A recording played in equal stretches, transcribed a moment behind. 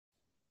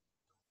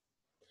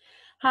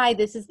Hi,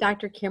 this is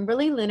Dr.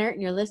 Kimberley Linert,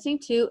 and you're listening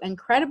to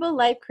Incredible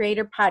Life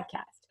Creator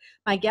Podcast.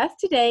 My guest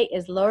today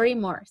is Laurie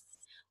Morse.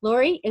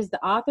 Laurie is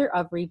the author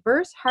of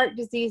Reverse Heart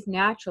Disease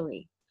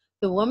Naturally,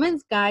 The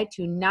Woman's Guide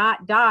to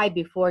Not Die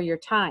Before Your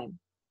Time.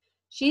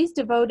 She's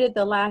devoted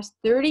the last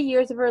 30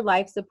 years of her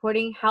life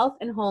supporting health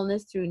and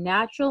wholeness through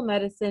natural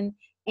medicine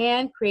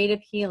and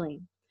creative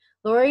healing.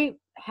 Laurie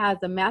has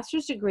a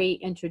master's degree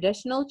in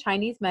traditional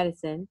Chinese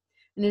medicine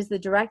and is the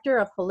director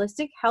of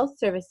Holistic Health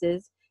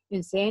Services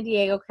in San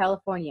Diego,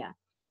 California,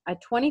 a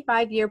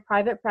 25-year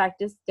private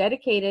practice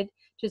dedicated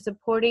to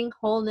supporting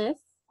wholeness,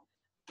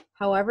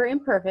 however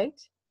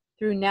imperfect,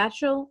 through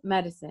natural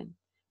medicine.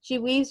 She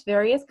weaves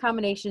various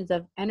combinations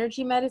of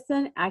energy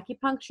medicine,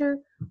 acupuncture,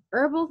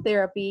 herbal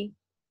therapy,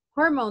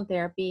 hormone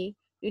therapy,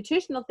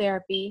 nutritional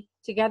therapy,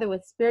 together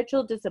with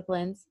spiritual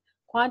disciplines,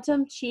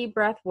 quantum chi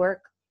breath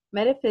work,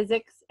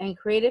 metaphysics, and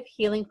creative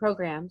healing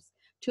programs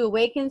to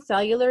awaken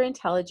cellular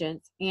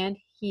intelligence and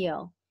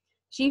heal.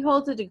 She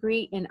holds a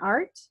degree in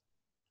art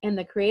and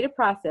the creative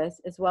process,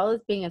 as well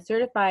as being a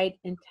certified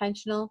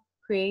intentional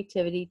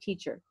creativity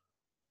teacher.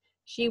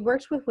 She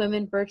works with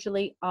women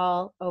virtually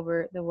all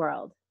over the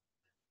world.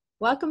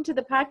 Welcome to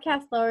the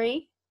podcast,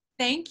 Laurie.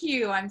 Thank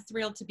you. I'm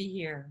thrilled to be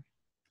here.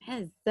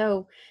 Yes,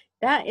 so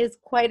that is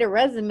quite a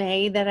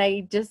resume that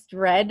I just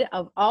read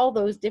of all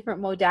those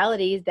different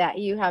modalities that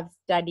you have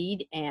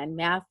studied and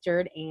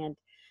mastered and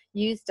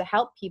used to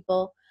help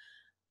people.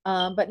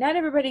 But not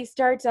everybody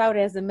starts out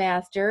as a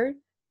master.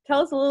 Tell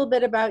us a little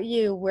bit about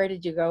you. Where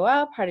did you grow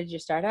up? How did you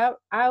start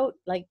out?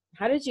 Like,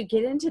 how did you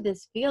get into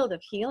this field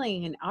of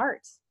healing and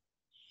art?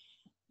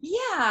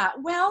 Yeah,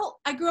 well,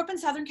 I grew up in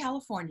Southern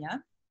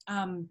California,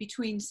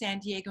 between San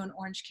Diego and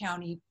Orange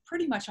County,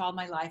 pretty much all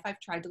my life. I've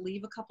tried to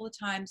leave a couple of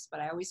times, but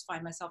I always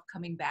find myself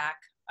coming back.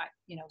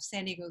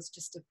 San Diego is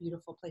just a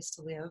beautiful place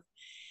to live.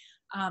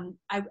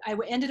 I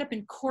ended up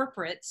in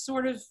corporate,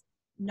 sort of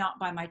not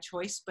by my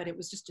choice, but it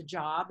was just a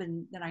job.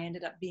 And then I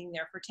ended up being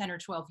there for 10 or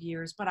 12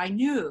 years. But I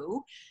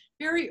knew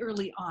very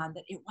early on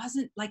that it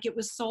wasn't like it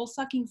was soul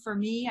sucking for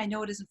me. I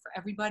know it isn't for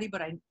everybody,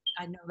 but I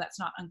know that's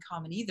not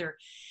uncommon either.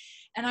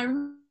 And I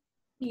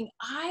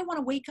want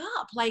to wake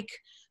up like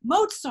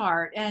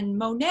Mozart and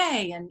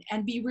Monet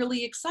and be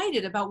really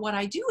excited about what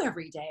I do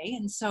every day.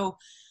 And so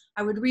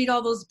I would read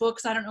all those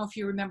books. I don't know if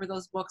you remember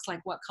those books, like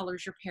What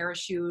Color's Your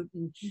Parachute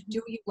and Do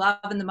What You Love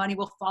and the Money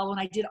Will Follow. And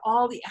I did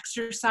all the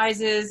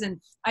exercises, and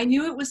I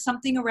knew it was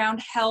something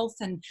around health.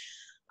 And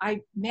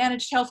I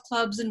managed health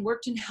clubs and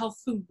worked in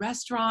health food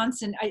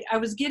restaurants. And I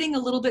was getting a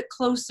little bit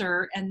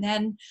closer. And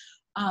then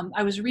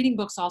I was reading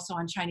books also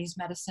on Chinese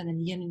medicine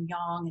and yin and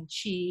yang and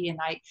qi. And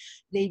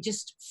they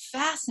just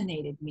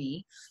fascinated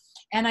me.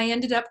 And I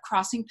ended up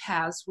crossing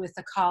paths with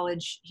a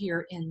college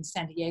here in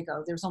San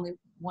Diego. There was only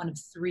one of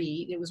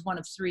three. It was one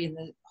of three in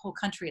the whole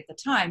country at the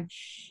time.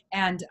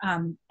 And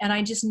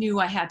I just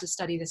knew I had to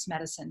study this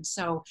medicine.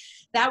 So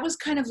that was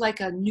kind of like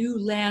a new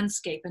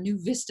landscape, a new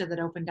vista that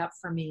opened up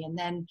for me. And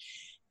then,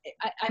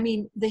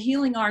 the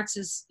healing arts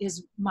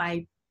is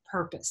my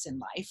purpose in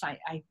life.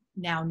 I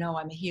now know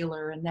I'm a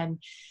healer. And then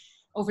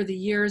over the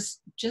years,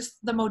 just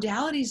the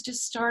modalities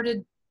just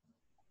started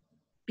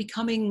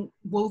becoming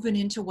woven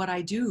into what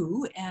I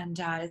do. And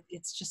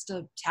it's just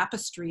a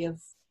tapestry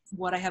of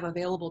what I have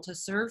available to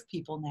serve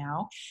people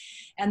now.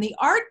 And the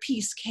art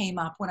piece came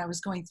up when I was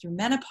going through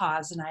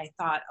menopause, and I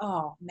thought,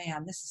 oh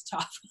man, this is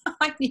tough.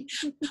 I need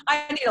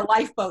a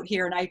lifeboat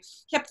here. And I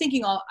kept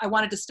thinking I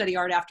wanted to study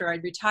art after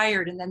I'd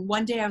retired. And then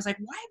one day I was like,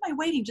 why am I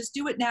waiting? Just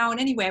do it now. And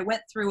anyway, I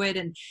went through it,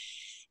 and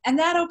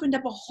that opened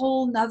up a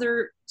whole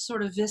nother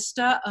sort of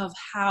vista of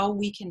how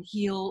we can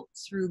heal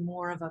through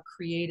more of a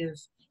creative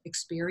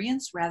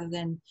experience rather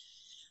than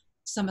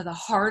some of the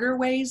harder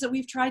ways that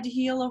we've tried to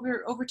heal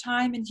over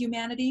time in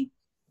humanity.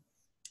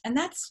 And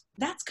that's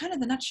kind of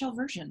the nutshell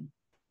version.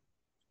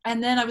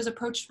 And then I was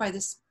approached by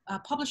this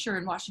publisher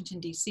in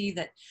Washington, D.C.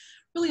 that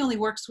really only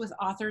works with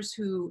authors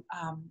who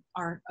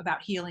are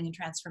about healing and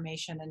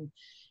transformation. And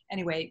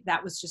anyway,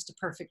 that was just a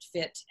perfect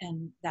fit.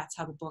 And that's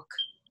how the book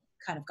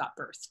kind of got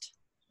birthed.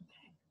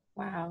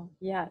 Wow.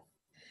 Yes.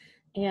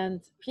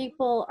 And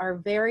people are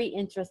very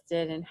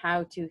interested in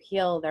how to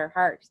heal their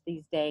hearts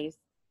these days.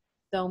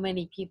 So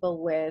many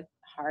people with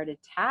heart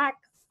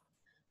attacks,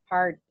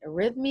 heart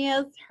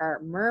arrhythmias,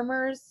 heart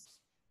murmurs,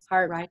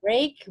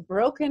 heartbreak,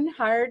 broken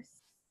hearts.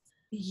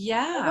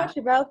 Yeah. So much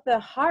about the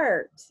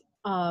heart.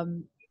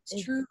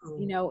 It's true.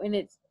 And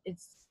it's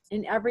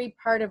in every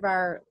part of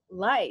our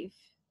life.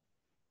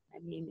 I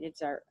mean,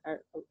 it's our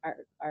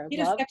it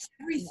love. Affects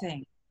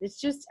everything. It's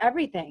just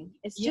everything.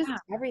 It's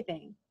just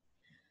everything.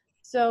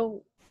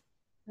 So,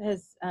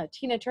 as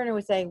Tina Turner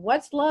would say,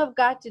 what's love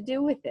got to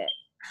do with it?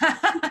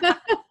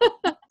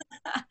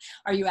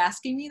 Are you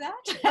asking me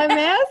that? I'm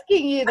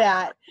asking you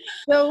that.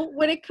 So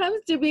when it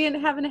comes to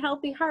having a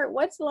healthy heart,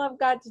 what's love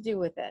got to do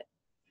with it?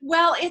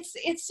 Well,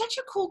 it's such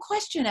a cool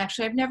question,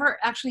 actually. I've never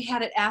actually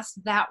had it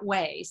asked that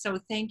way. So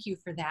thank you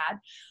for that.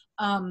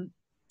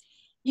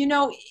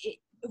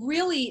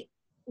 Really,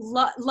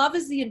 love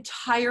is the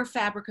entire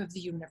fabric of the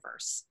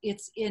universe.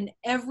 It's in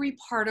every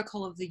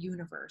particle of the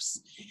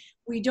universe.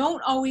 We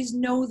don't always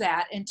know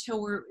that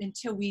until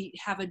we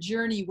have a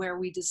journey where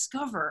we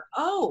discover,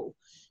 oh,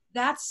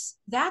 that's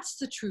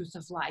the truth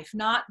of life,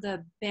 not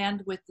the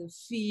bandwidth of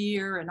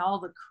fear and all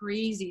the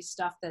crazy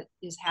stuff that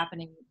is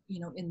happening,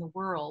 in the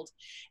world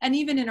and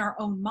even in our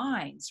own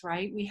minds,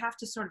 right? We have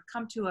to sort of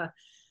come to a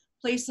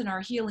place in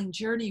our healing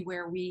journey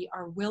where we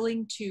are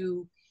willing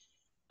to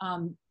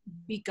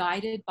be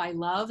guided by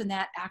love, and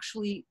that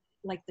actually,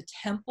 like, the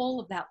temple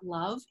of that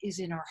love is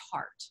in our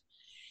heart.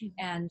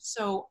 Mm-hmm. And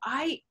so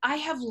I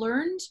have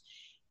learned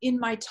in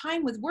my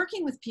time with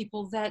working with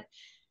people that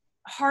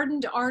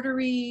hardened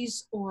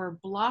arteries or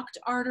blocked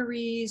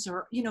arteries,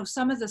 or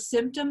some of the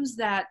symptoms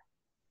that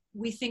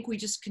we think we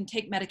just can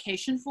take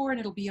medication for and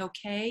it'll be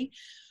okay,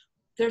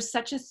 there's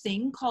such a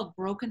thing called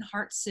broken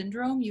heart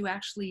syndrome. You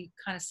actually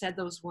kind of said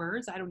those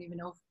words. I don't even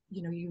know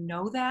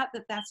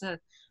if that's a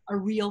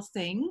real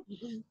thing.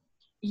 Mm-hmm.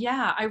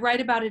 Yeah, I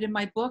write about it in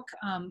my book,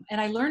 and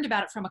I learned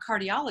about it from a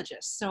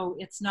cardiologist. So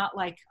it's not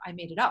like I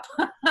made it up.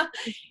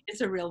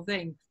 It's a real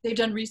thing. They've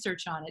done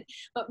research on it.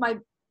 But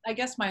I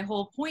guess my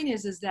whole point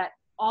is that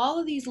all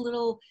of these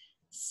little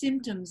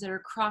symptoms that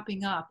are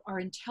cropping up are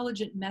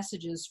intelligent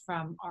messages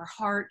from our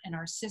heart and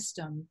our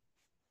system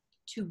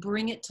to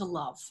bring it to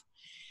love,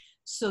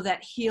 so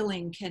that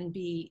healing can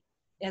be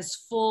as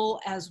full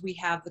as we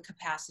have the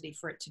capacity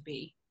for it to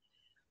be.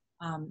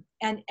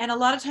 And a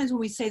lot of times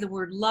when we say the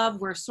word love,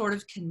 we're sort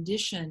of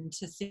conditioned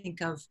to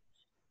think of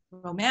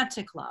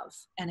romantic love.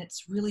 And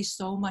it's really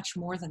so much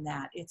more than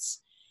that.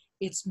 It's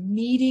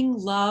meeting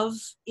love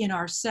in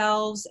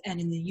ourselves and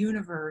in the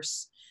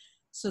universe,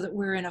 so that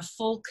we're in a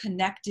full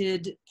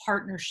connected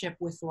partnership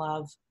with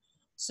love,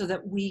 so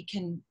that we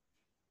can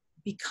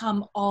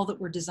become all that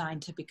we're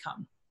designed to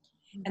become.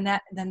 And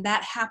then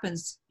that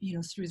happens,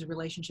 through the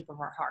relationship of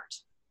our heart.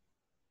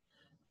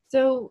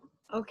 So,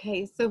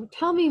 okay, so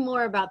tell me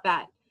more about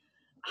that.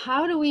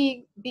 How do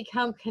we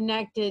become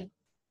connected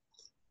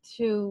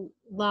to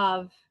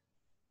love,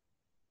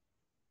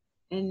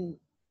 and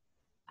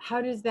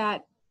how does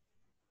that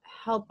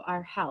help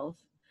our health?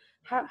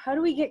 How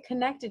do we get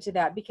connected to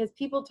that? Because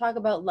people talk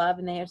about love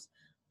and there's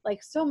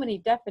like so many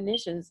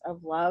definitions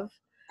of love.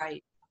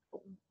 Right.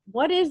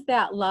 What is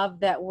that love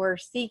that we're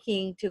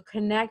seeking to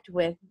connect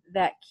with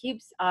that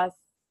keeps us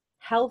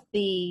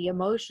healthy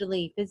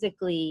emotionally,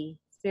 physically,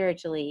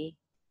 spiritually?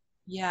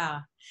 Yeah.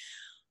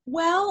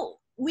 Well,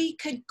 we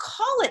could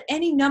call it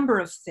any number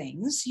of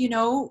things.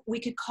 We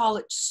could call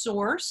it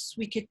source.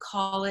 We could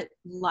call it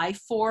life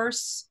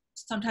force.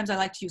 Sometimes I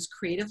like to use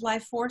creative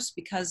life force,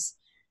 because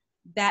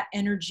that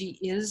energy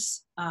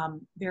is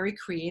very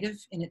creative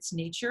in its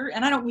nature.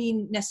 And I don't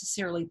mean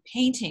necessarily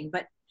painting,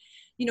 but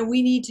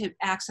we need to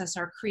access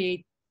our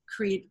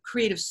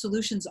creative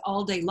solutions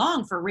all day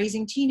long for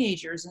raising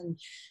teenagers and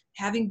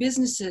having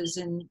businesses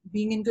and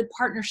being in good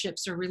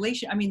partnerships or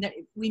that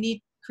we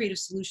need creative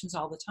solutions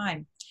all the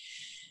time.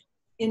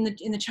 In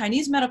the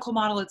Chinese medical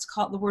model,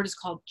 the word is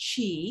called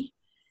qi.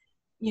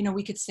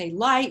 We could say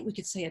light, we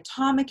could say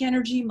atomic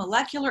energy,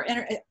 molecular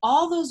energy,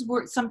 all those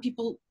words. Some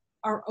people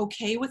are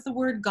okay with the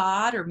word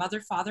God or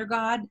Mother, Father,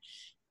 God.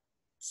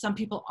 Some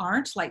people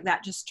aren't, like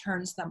that just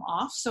turns them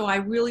off. So I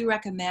really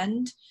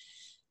recommend,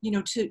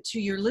 to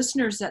your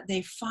listeners, that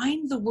they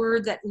find the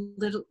word that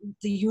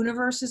the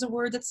universe is a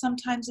word that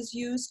sometimes is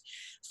used.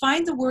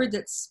 Find the word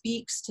that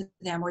speaks to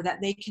them, or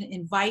that they can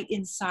invite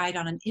inside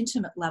on an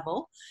intimate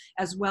level,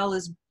 as well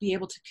as be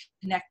able to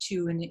connect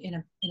to in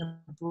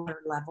a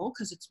broader level,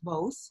 because it's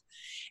both.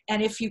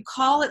 And if you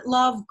call it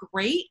love,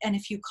 great. And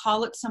if you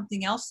call it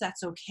something else,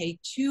 that's okay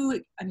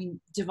too.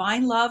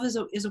 Divine love is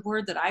a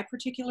word that I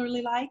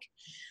particularly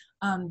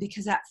like,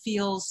 because that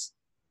feels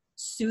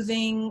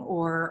soothing,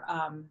 or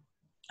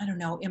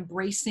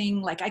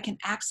embracing, like I can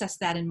access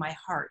that in my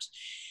heart.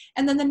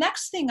 And then the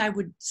next thing I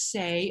would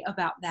say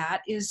about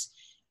that is,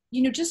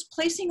 just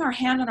placing our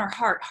hand on our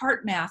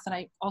heart math. And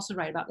I also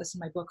write about this in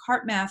my book.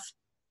 Heart math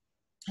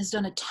has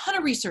done a ton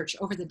of research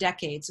over the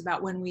decades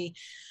about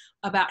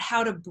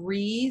how to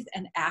breathe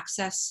and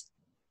access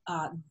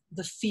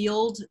the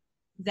field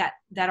that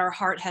our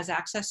heart has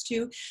access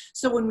to.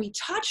 So when we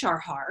touch our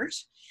heart,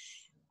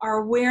 our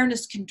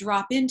awareness can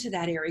drop into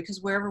that area,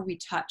 because wherever we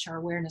touch, our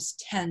awareness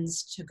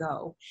tends to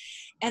go.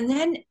 And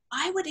then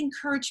I would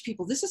encourage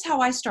people, this is how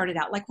I started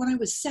out. Like when I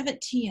was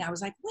 17, I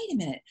was like, wait a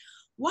minute,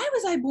 why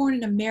was I born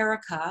in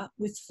America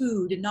with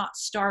food and not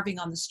starving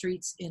on the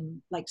streets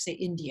in, like, say,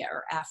 India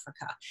or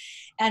Africa?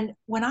 And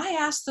when I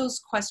ask those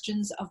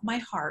questions of my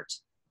heart,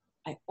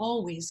 I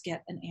always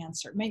get an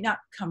answer. It may not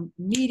come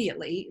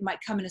immediately. It might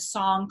come in a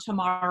song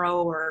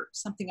tomorrow, or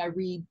something I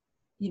read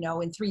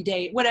in 3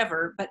 days,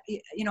 whatever. But,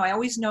 I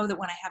always know that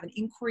when I have an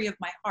inquiry of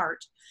my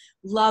heart,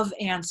 love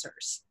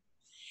answers.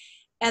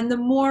 And the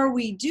more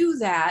we do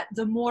that,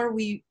 the more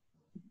we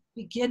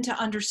begin to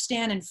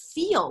understand and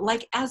feel,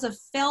 like as a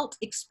felt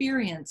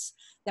experience,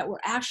 that we're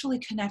actually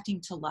connecting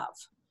to love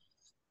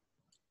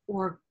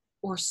or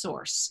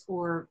source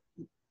or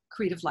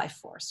creative life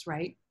force,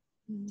 right?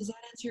 Does that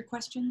answer your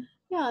question?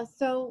 Yeah,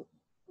 so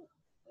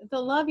the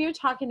love you're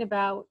talking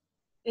about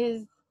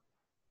is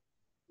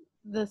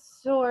the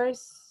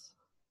source,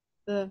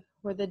 the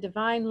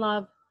divine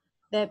love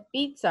that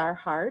beats our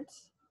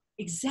hearts,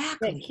 that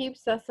Exactly.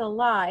 keeps us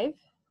alive,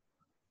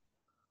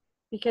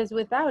 because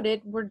without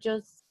it, we're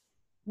just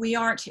we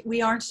have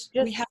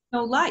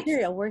no life.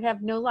 material. We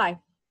have no life.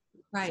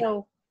 Right.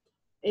 So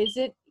is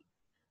it,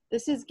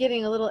 this is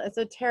getting a little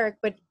esoteric,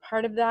 but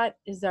part of that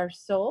is our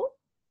soul?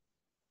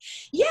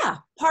 Yeah.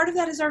 Part of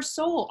that is our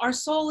soul. Our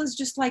soul is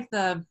just like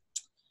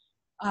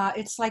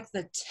it's like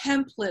the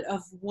template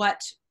of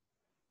what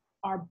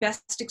our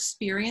best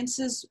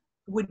experiences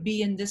would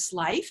be in this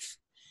life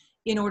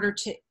in order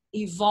to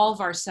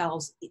evolve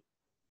ourselves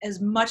as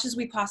much as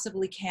we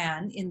possibly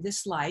can in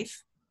this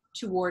life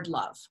toward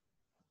love.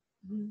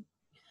 Mhm.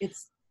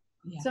 It's,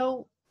 yeah.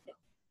 So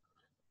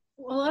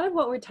a lot of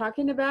what we're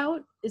talking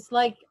about is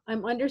like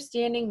I'm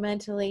understanding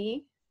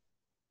mentally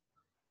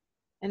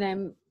and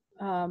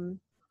I'm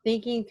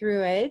thinking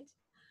through it,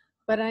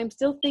 but I'm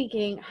still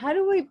thinking, how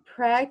do we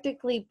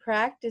practically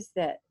practice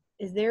that?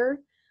 Is there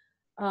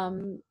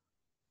um,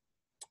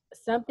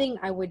 something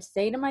I would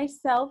say to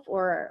myself,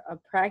 or a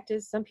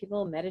practice? Some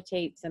people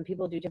meditate, some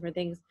people do different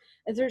things.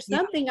 Is there Yeah.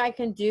 something I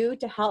can do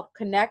to help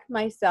connect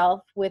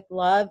myself with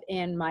love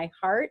in my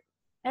heart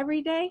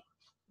every day?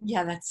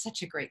 Yeah, that's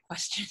such a great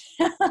question.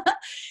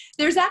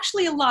 There's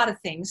actually a lot of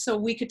things, so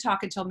we could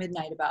talk until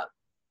midnight about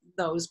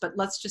those, but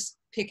let's just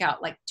pick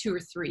out like 2 or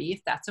 3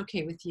 if that's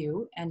okay with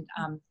you. And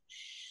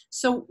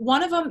so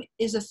one of them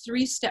is a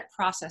 3-step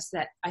process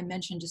that I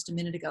mentioned just a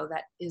minute ago.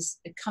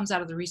 It comes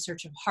out of the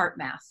research of heart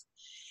math.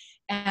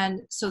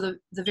 And so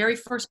the very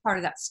first part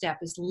of that step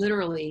is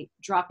literally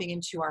dropping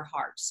into our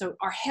heart. So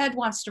our head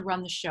wants to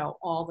run the show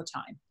all the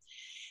time.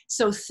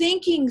 So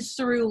thinking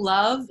through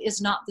love is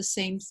not the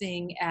same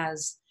thing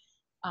as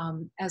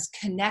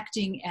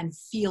connecting and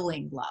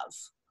feeling love.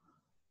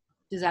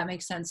 Does that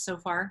make sense so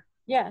far?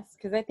 Yes,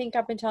 because I think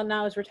up until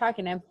now, as we're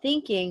talking, I'm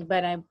thinking,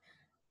 but I'm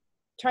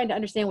trying to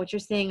understand what you're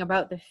saying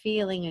about the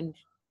feeling and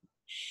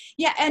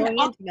Yeah, and going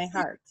into my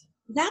heart.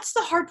 that's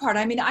the hard part.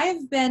 I mean, I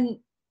have been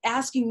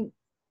asking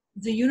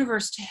the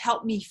universe to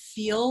help me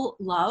feel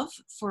love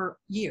for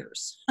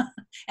years.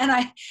 and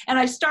I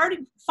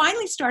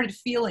finally started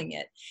feeling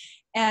it.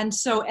 And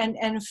so, and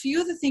a few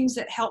of the things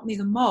that help me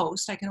the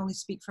most, I can only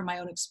speak from my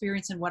own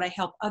experience and what I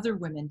help other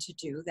women to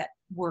do that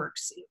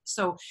works.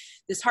 So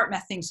this heart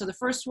math thing. So the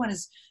first one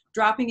is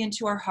dropping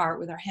into our heart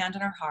with our hand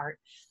on our heart,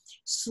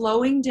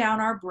 slowing down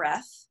our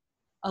breath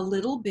a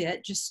little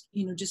bit, just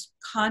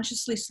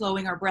consciously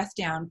slowing our breath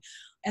down.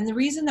 And the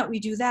reason that we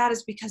do that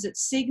is because it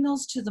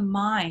signals to the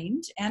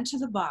mind and to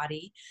the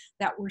body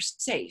that we're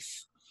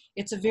safe.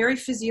 It's a very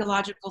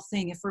physiological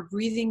thing. If we're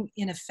breathing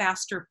in a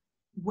faster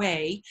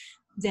way,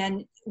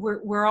 then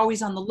we're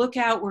always on the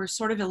lookout. We're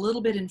sort of a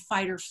little bit in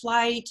fight or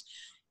flight.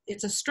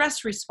 It's a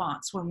stress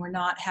response when we're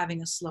not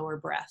having a slower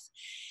breath.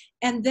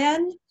 And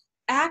then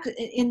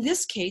in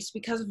this case,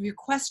 because of your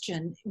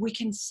question, we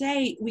can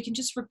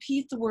just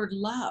repeat the word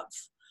love,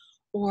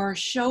 or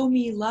show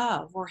me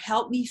love, or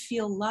help me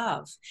feel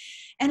love.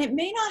 And it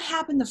may not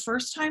happen the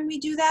first time we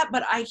do that,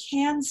 but I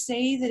can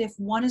say that if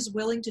one is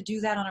willing to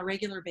do that on a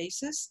regular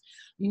basis,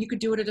 I mean, you could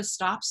do it at a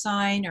stop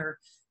sign or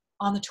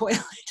on the toilet,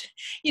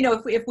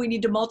 if we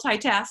need to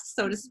multitask,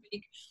 so to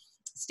speak,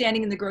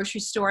 standing in the grocery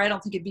store. I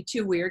don't think it'd be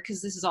too weird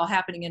because this is all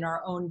happening in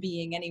our own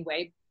being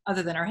anyway,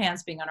 other than our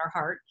hands being on our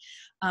heart.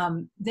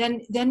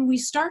 Then we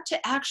start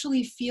to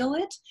actually feel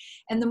it.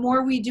 And the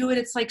more we do it,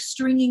 it's like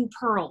stringing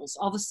pearls.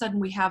 All of a sudden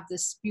we have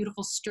this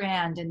beautiful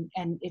strand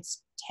and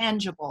it's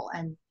tangible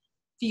and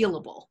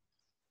feelable.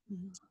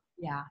 Mm-hmm.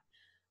 Yeah.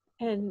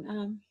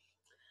 And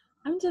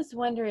I'm just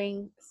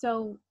wondering,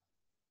 so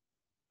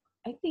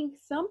I think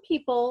some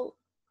people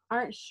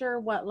aren't sure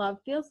what love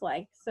feels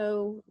like.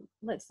 So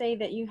let's say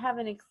that you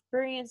haven't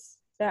experienced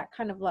that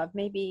kind of love.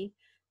 Maybe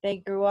they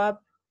grew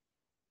up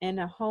in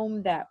a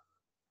home that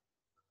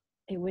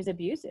it was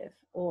abusive,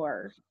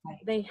 or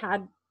they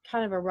had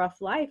kind of a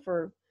rough life,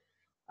 or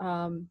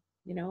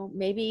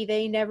maybe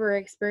they never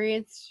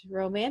experienced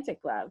romantic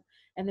love,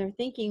 and they're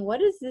thinking, what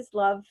does this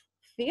love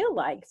feel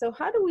like? So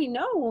how do we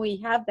know when we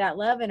have that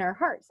love in our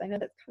hearts? I know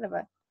that's kind of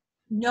a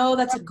No,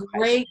 that's a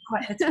great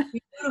question.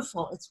 It's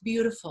beautiful. It's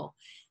beautiful.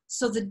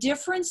 So the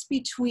difference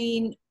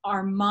between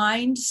our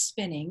mind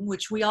spinning,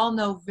 which we all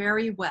know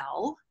very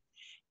well,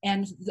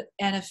 and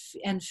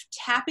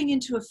tapping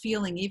into a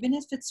feeling, even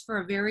if it's for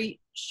a very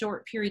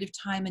short period of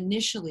time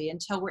initially,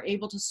 until we're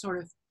able to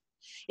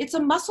it's a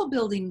muscle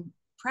building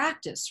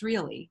practice,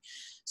 really.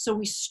 So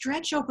we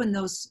stretch open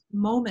those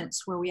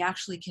moments where we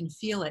actually can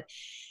feel it.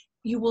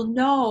 You will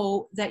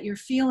know that you're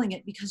feeling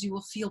it because you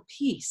will feel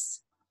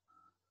peace.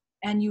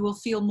 And you will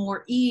feel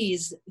more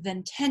ease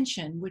than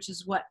tension, which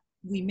is what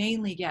we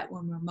mainly get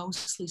when we're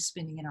mostly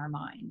spinning in our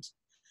mind.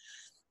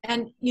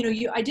 And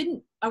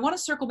I want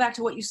to circle back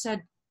to what you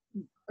said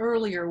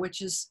earlier,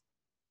 which is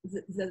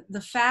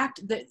the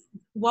fact that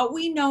what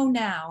we know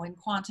now in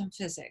quantum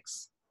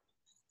physics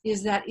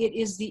is that it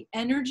is the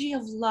energy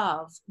of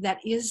love that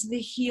is the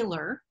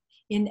healer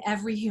in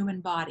every human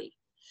body.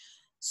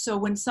 So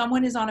when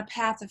someone is on a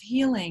path of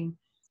healing,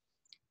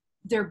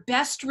 their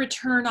best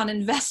return on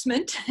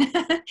investment,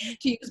 to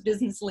use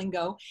business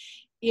lingo,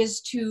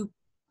 is to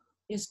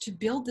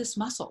build this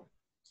muscle,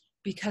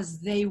 because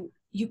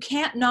you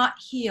can't not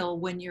heal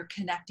when you're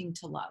connecting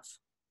to love.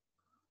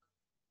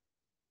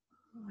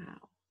 Wow.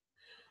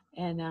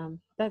 And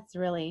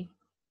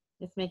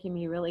it's making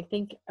me really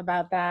think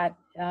about that.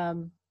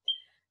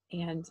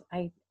 And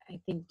I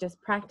think just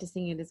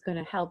practicing it is going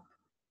to help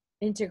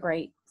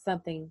integrate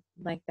something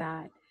like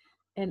that.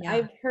 And Yeah.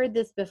 I've heard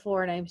this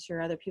before, and I'm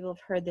sure other people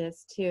have heard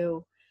this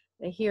too.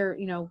 They hear,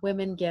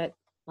 women get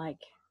like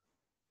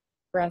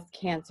breast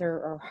cancer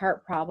or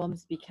heart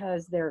problems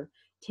because they're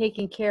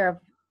taking care of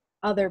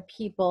other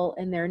people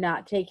and they're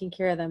not taking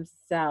care of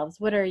themselves.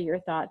 What are your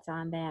thoughts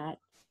on that?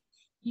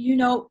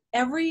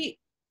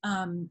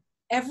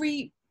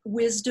 Every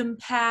wisdom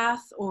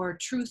path or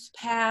truth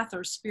path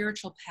or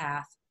spiritual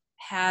path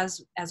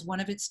has as one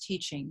of its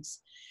teachings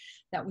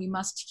that we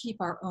must keep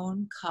our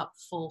own cup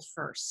full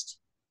first.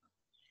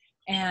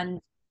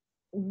 And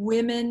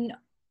women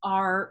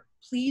are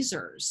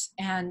pleasers.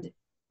 And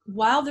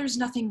while there's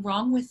nothing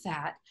wrong with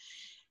that,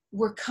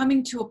 we're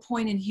coming to a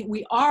point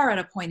we are at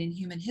a point in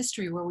human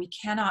history where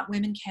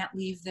women can't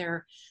leave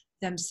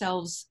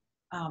themselves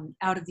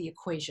out of the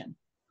equation.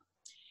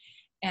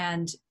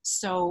 And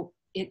so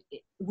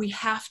we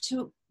have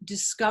to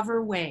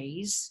discover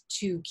ways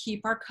to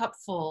keep our cup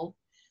full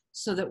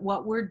so that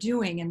what we're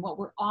doing and what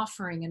we're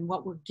offering and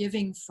what we're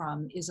giving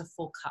from is a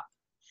full cup.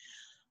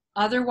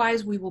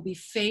 Otherwise, we will be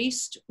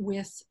faced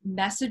with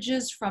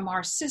messages from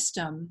our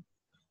system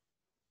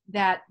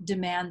that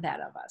demand that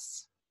of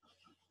us.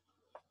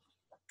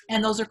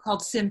 And those are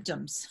called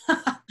symptoms,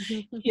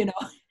 Yeah.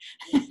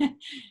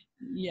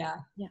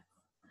 Yeah.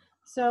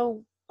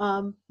 So,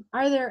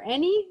 are there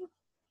any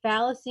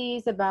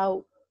fallacies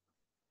about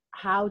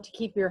how to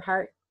keep your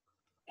heart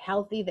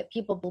healthy that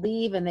people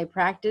believe and they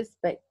practice,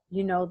 but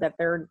that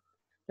they're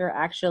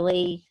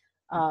actually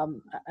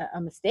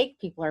a mistake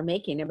people are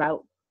making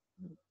about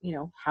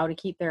how to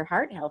keep their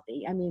heart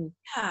healthy? I mean,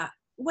 yeah.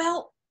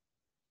 Well,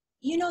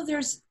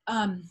 there's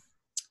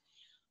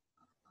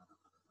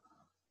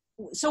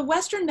so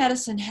Western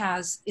medicine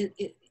has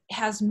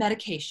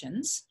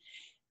medications.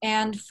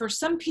 And for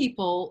some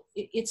people,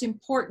 it's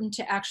important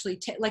to actually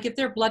take, like if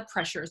their blood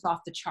pressure is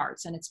off the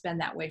charts and it's been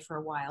that way for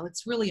a while,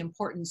 it's really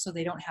important so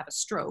they don't have a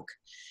stroke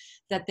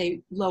that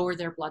they lower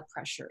their blood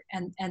pressure.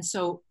 And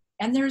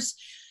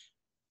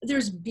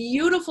there's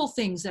beautiful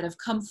things that have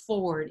come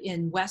forward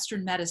in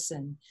Western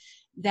medicine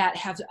that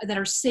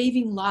are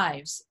saving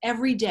lives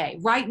every day,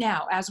 right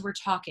now, as we're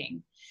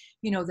talking.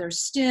 There's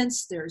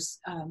stents, there's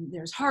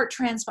heart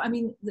transplant. I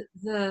mean,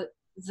 the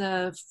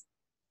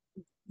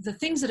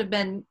things that have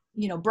been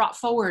brought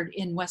forward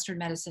in Western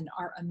medicine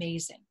are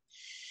amazing.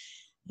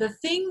 The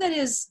thing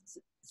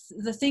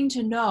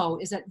to know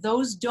is that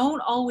those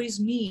don't always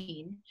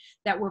mean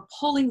that we're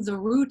pulling the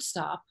roots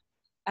up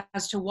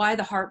as to why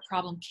the heart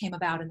problem came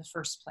about in the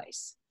first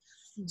place.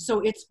 Mm-hmm. So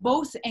it's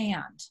both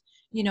and.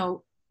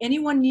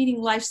 Anyone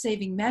needing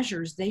life-saving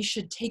measures, they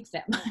should take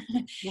them.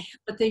 Yeah.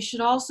 But they should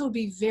also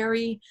be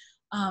very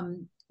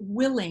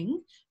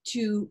willing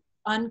to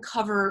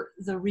uncover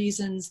the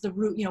reasons, the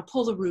root,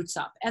 pull the roots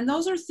up. And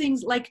those are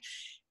things like,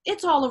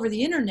 it's all over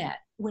the internet.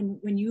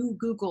 When you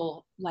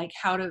Google like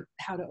how to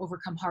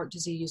overcome heart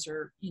disease,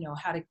 or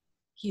how to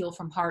heal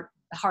from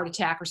a heart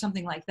attack or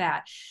something like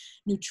that,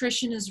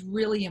 nutrition is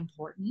really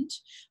important.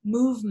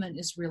 Movement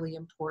is really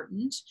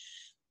important.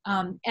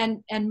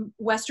 And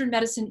Western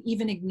medicine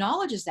even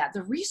acknowledges that.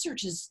 The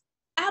research is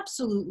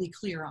absolutely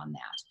clear on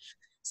that.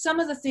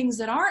 Some of the things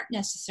that aren't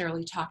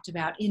necessarily talked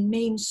about in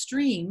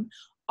mainstream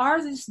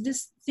are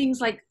this things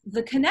like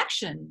the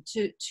connection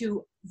to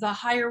the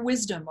higher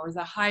wisdom or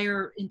the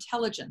higher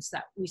intelligence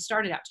that we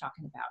started out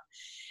talking about,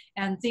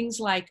 and things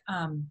like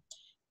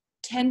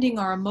tending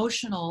our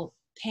emotional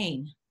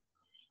pain.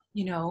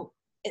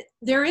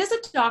 There is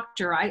a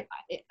doctor I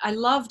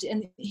loved,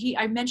 and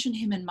I mentioned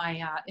him in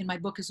my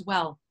book as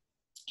well.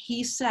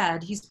 He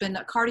said he's been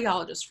a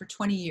cardiologist for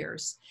 20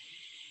 years,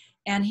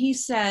 and he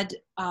said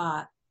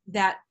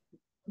that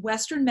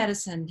Western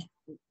medicine,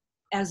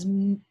 as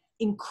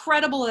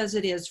incredible as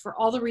it is for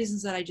all the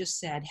reasons that I just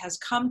said, has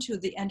come to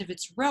the end of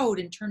its road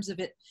in terms of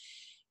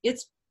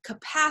its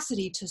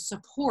capacity to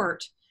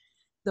support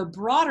the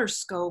broader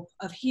scope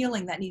of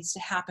healing that needs to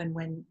happen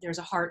when there's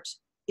a heart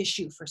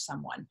issue for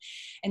someone.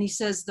 And he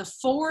says the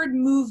forward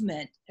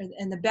movement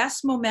and the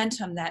best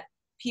momentum that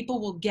people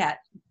will get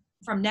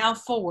from now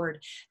forward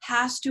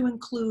has to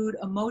include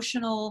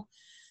emotional,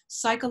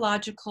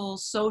 psychological,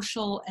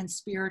 social, and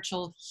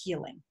spiritual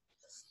healing.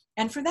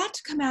 And for that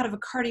to come out of a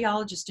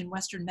cardiologist in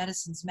Western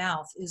medicine's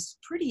mouth is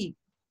pretty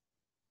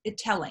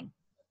telling.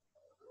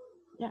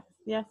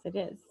 Yes, it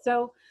is.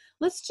 So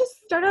let's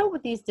just start out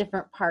with these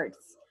different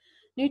parts.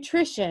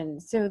 Nutrition.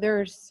 So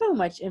there's so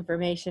much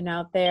information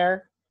out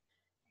there.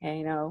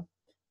 And,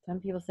 some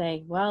people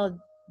say, well,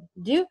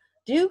 do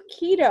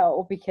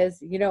keto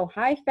because,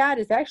 high fat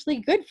is actually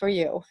good for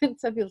you. And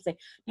some people say,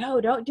 no,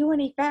 don't do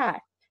any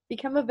fat.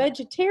 Become a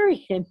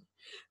vegetarian.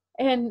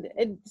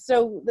 And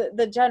so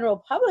the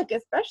general public,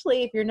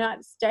 especially if you're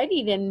not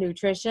studied in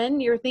nutrition,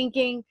 you're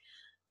thinking,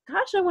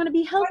 gosh, I want to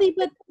be healthy,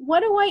 but what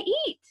do I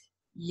eat?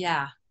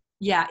 Yeah.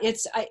 Yeah.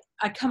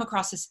 I come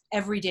across this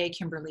every day,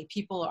 Kimberly.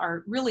 People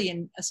are really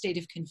in a state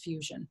of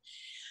confusion.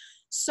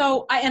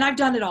 So and I've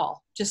done it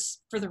all,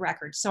 just for the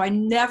record. So I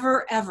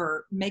never,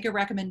 ever make a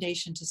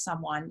recommendation to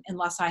someone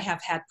unless I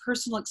have had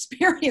personal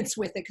experience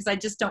with it, because I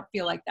just don't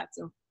feel like that's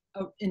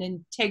an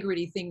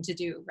integrity thing to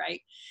do.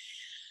 Right.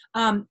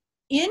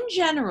 In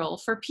general,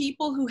 for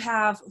people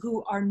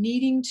who are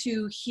needing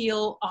to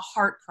heal a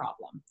heart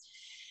problem,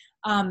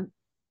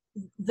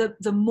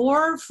 the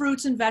more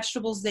fruits and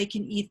vegetables they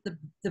can eat,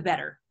 the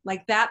better.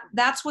 Like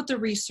that's what the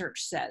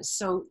research says.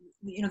 So,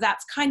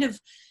 that's kind of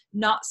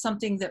not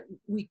something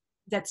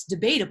that's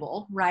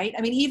debatable, right?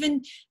 I mean,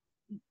 even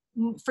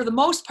for the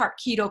most part,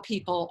 keto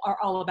people are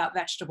all about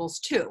vegetables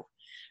too,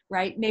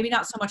 right? Maybe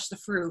not so much the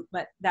fruit,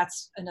 but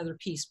that's another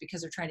piece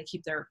because they're trying to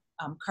keep their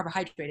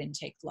carbohydrate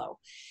intake low.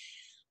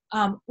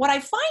 What I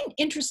find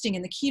interesting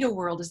in the keto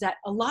world is that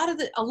a lot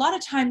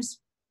of times,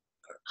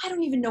 I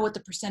don't even know what the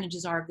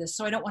percentages are of this,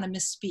 so I don't want to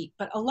misspeak,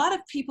 but a lot of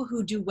people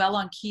who do well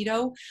on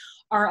keto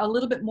are a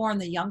little bit more on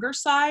the younger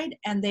side,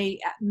 and they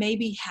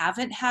maybe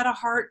haven't had a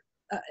heart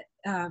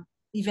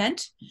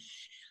event.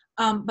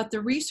 But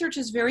the research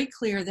is very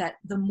clear that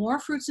the more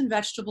fruits and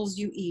vegetables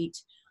you eat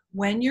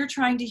when you're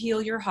trying to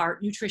heal your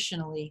heart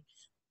nutritionally,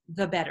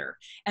 the better.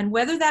 And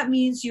whether that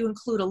means you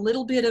include a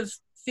little bit of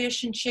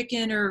fish and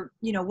chicken or,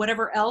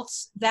 whatever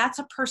else, that's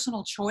a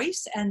personal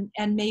choice.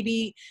 And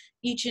maybe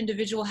each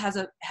individual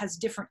has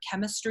different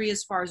chemistry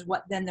as far as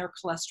what then their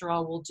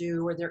cholesterol will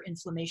do or their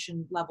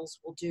inflammation levels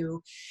will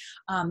do.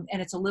 And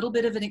it's a little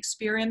bit of an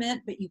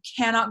experiment, but you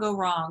cannot go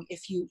wrong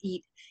if you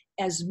eat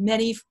as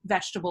many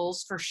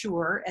vegetables for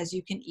sure as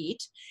you can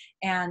eat,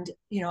 and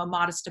a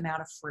modest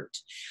amount of fruit.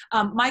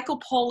 Michael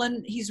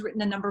Pollan, he's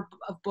written a number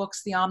of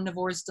books, The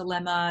Omnivore's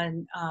Dilemma,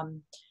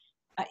 and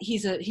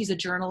he's a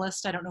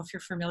journalist. I don't know if you're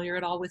familiar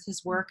at all with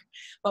his work,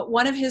 but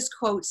one of his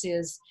quotes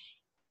is,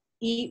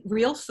 "Eat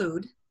real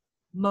food,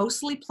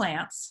 mostly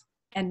plants,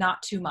 and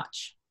not too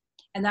much."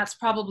 And that's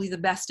probably the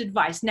best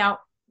advice. Now,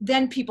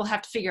 then people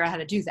have to figure out how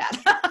to do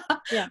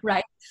that, Yeah.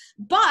 right?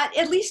 But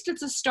at least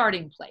it's a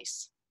starting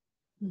place.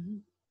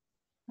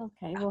 Mm-hmm.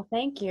 Okay, well,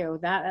 thank you.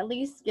 That at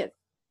least gets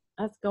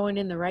us going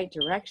in the right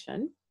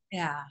direction.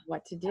 Yeah.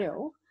 What to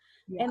do.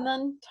 Yeah. And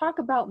then talk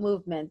about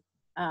movement.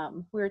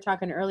 We were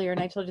talking earlier,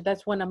 and I told you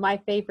that's one of my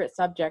favorite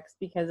subjects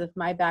because of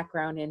my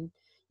background in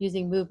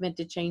using movement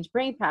to change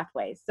brain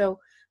pathways. So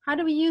how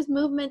do we use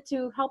movement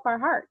to help our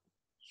heart?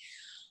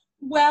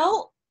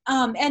 Well,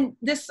 and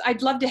this,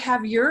 I'd love to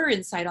have your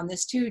insight on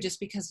this too,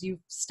 just because you've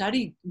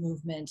studied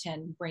movement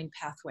and brain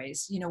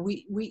pathways.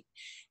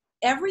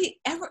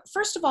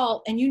 First of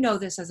all,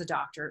 and this as a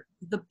doctor,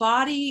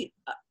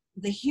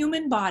 the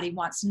human body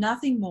wants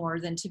nothing more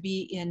than to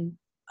be in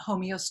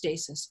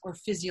homeostasis or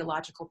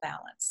physiological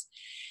balance.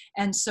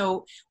 And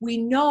so we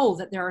know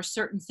that there are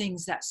certain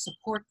things that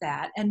support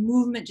that, and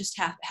movement just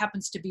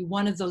happens to be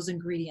one of those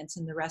ingredients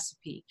in the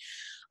recipe.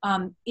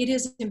 It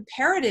is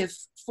imperative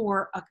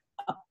for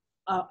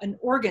an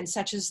organ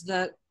such as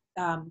the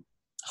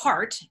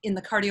heart in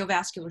the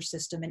cardiovascular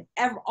system, and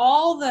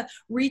all the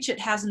reach it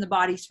has in the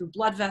body through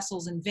blood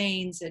vessels and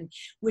veins, and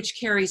which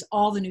carries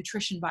all the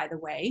nutrition, by the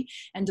way,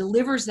 and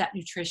delivers that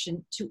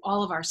nutrition to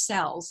all of our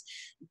cells.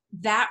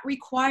 That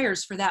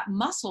requires for that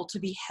muscle to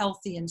be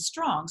healthy and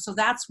strong. So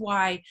that's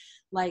why,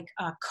 like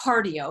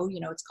cardio,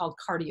 it's called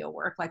cardio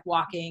work, like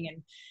walking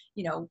and,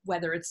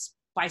 whether it's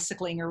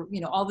bicycling or,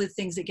 all the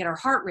things that get our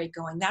heart rate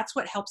going, that's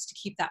what helps to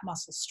keep that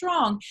muscle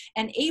strong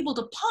and able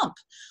to pump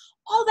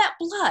all that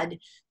blood,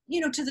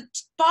 to the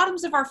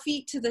bottoms of our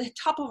feet, to the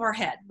top of our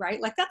head,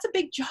 right? Like that's a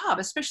big job,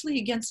 especially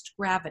against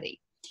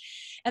gravity.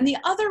 And the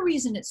other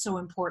reason it's so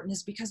important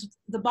is because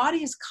the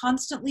body is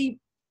constantly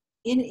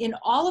in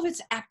all of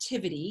its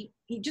activity.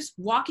 Just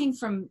walking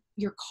from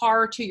your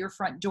car to your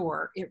front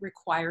door, it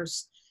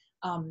requires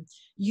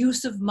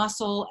use of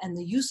muscle, and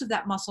the use of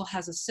that muscle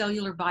has a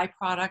cellular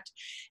byproduct,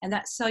 and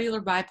that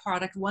cellular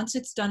byproduct, once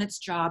it's done its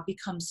job,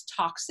 becomes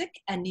toxic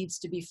and needs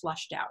to be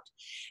flushed out.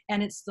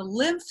 And it's the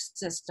lymph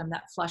system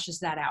that flushes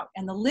that out,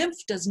 and the lymph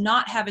does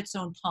not have its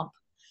own pump.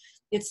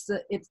 It's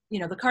the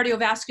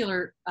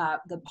cardiovascular,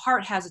 the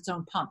heart has its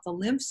own pump. The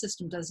lymph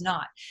system does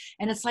not.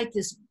 And it's like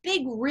this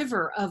big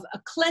river, of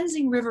a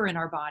cleansing river in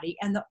our body,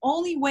 and the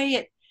only way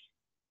it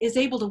is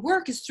able to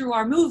work is through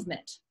our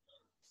movement.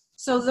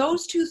 So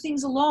those two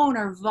things alone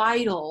are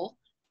vital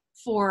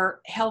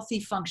for healthy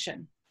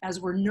function, as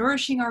we're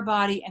nourishing our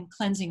body and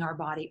cleansing our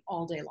body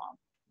all day long.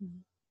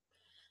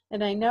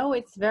 And I know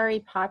it's very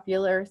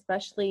popular,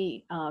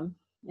 especially in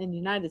the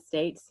United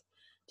States,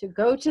 to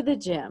go to the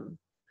gym.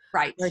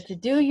 Right. Or to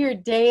do your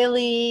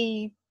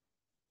daily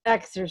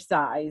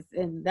exercise.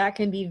 And that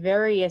can be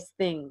various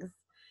things.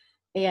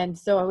 And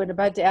so I was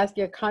about to ask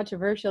you a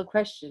controversial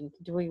question.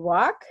 Do we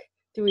walk?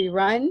 Do we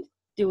run?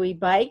 Do we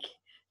bike?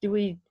 Do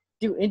we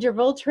do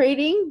interval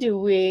training?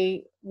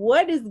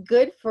 What is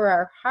good for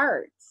our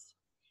hearts?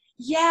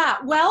 Yeah,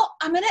 well,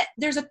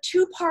 there's a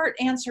two-part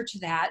answer to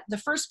that. The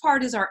first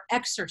part is our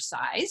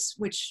exercise,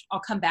 which I'll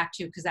come back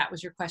to because that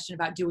was your question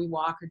about do we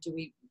walk or do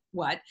we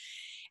what?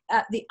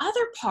 The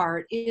other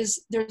part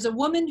is there's a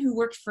woman who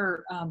worked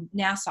for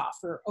NASA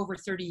for over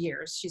 30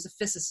 years. She's a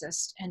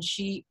physicist, and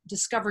she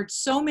discovered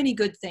so many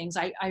good things.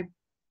 I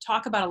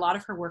talk about a lot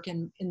of her work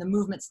in the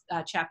movements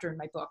chapter in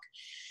my book.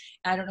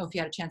 I don't know if you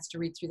had a chance to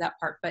read through that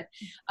part, but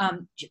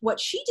what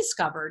she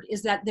discovered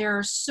is that there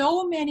are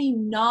so many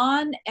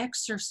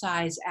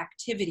non-exercise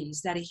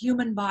activities that a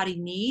human body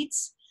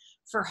needs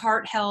for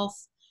heart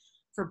health,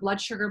 for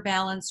blood sugar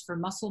balance, for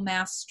muscle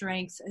mass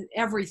strength,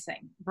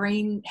 everything,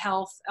 brain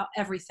health,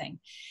 everything,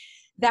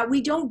 that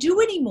we don't do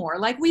anymore.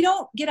 Like we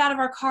don't get out of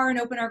our car and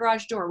open our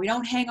garage door. We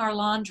don't hang our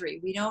laundry.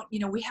 We don't,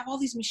 we have all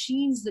these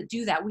machines that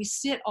do that. We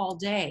sit all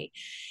day.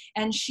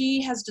 And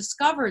she has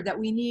discovered that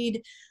we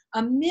need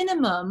a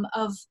minimum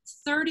of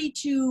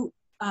 32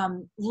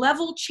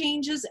 level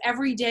changes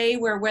every day,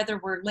 where whether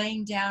we're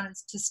laying down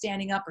to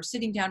standing up or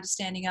sitting down to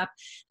standing up,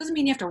 doesn't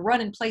mean you have to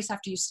run in place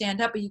after you stand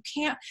up, but you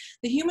can't,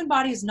 the human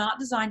body is not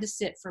designed to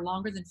sit for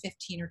longer than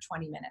 15 or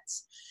 20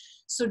 minutes.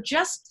 So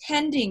just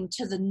tending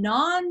to the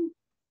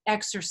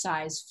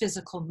non-exercise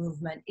physical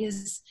movement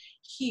is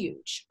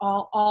huge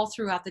all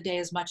throughout the day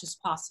as much as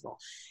possible.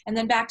 And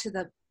then back to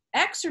the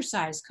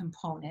exercise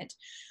component,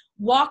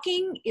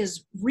 walking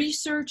is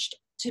researched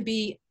to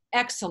be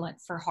excellent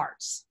for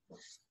hearts.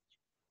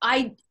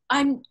 I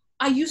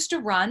used to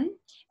run,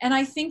 and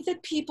I think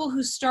that people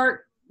who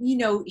start,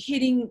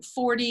 hitting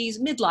 40s,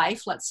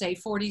 midlife, let's say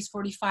 40s,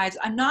 45s,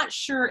 I'm not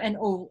sure, and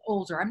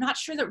older, I'm not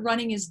sure that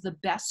running is the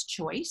best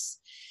choice.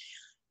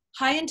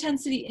 High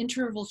intensity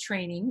interval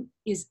training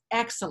is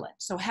excellent.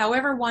 So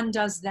however one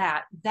does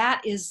that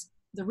is,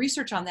 the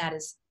research on that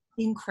is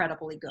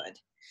incredibly good.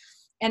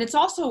 And it's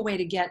also a way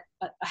to get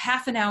a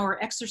half an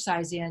hour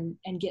exercise in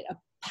and get a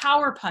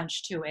power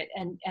punch to it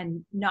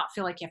and not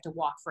feel like you have to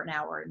walk for an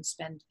hour and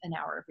spend an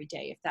hour every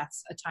day if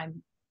that's a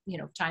time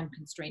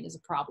constraint is a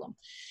problem.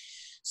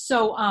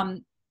 So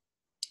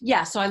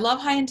so I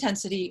love high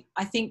intensity.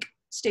 I think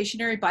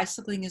stationary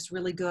bicycling is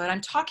really good.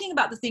 I'm talking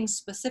about the things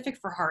specific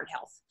for heart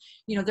health.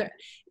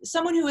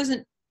 Someone who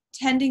isn't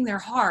tending their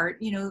heart,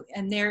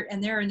 and they're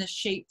in the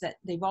shape that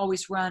they've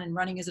always run, and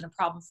running isn't a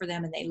problem for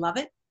them and they love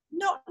it.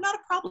 No, not a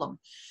problem.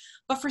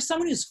 But for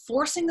someone who's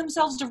forcing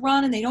themselves to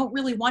run and they don't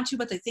really want to,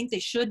 but they think they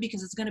should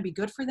because it's going to be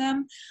good for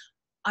them,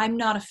 I'm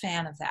not a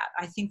fan of that.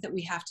 I think that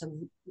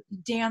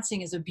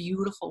dancing is a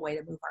beautiful way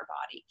to move our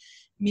body.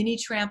 Mini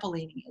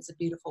trampolining is a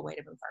beautiful way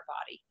to move our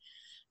body.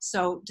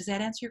 So does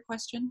that answer your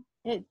question?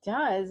 It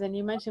does. And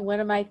you mentioned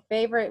one of my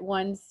favorite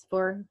ones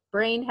for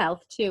brain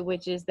health too,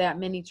 which is that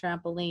mini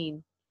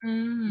trampoline.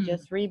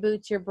 Just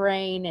reboots your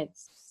brain.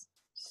 It's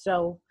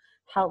so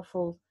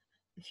helpful.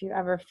 If you're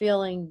ever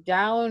feeling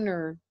down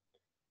or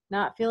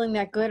not feeling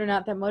that good or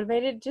not that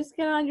motivated, just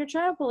get on your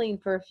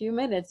trampoline for a few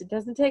minutes. It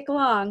doesn't take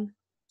long.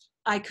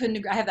 I couldn't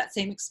agree. I have that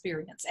same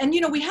experience. And,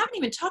 we haven't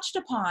even touched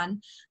upon,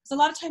 because a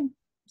lot of times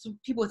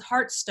people with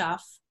heart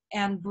stuff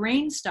and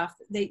brain stuff,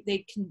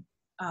 they can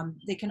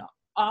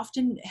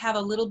often have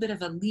a little bit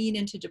of a lean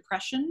into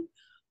depression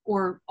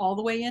or all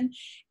the way in.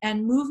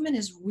 And movement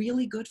is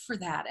really good for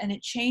that. And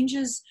it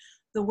changes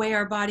the way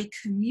our body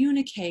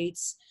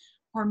communicates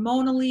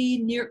hormonally,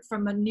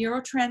 from a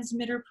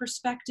neurotransmitter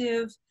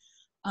perspective.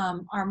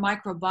 Our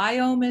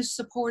microbiome is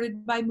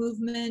supported by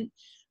movement,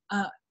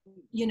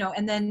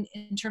 and then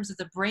in terms of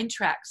the brain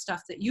tract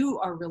stuff that you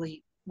are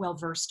really well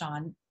versed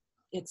on,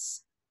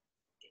 it's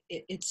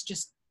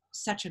just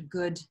such a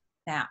good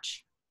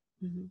match.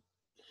 Mm-hmm.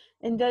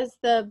 And does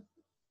the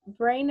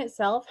brain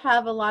itself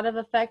have a lot of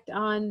effect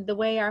on the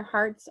way our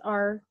hearts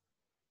are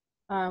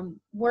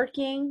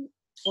working,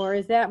 or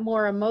is that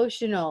more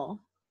emotional?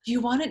 Do you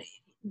want to?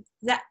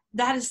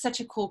 That is such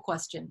a cool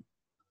question.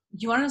 Do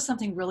you want to know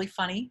something really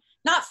funny?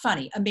 Not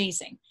funny,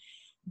 amazing.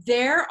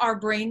 There are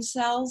brain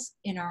cells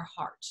in our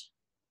heart.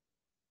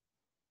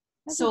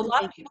 So a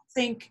lot of people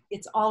think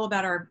it's all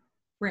about our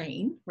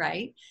brain,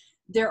 right?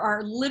 There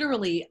are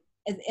literally,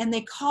 and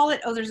they call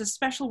it, there's a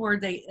special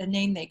word, a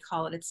name they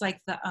call it. It's like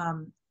they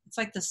don't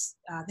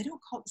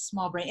call it the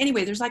small brain.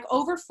 Anyway, there's like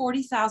over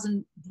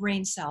 40,000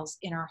 brain cells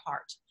in our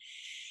heart.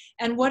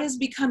 And what is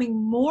becoming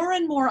more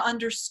and more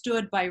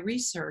understood by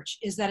research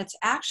is that it's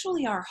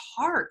actually our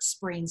heart's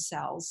brain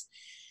cells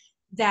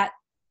that,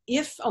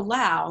 if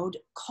allowed,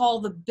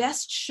 call the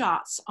best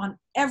shots on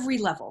every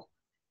level.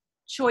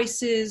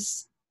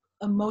 Choices,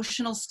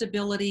 emotional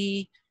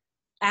stability,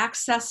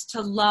 access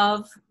to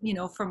love,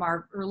 from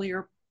our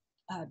earlier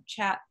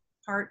chat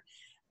part.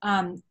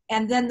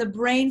 And then the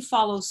brain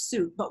follows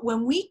suit. But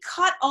when we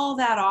cut all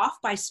that off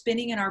by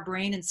spinning in our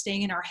brain and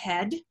staying in our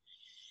head,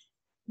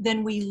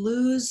 then we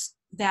lose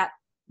that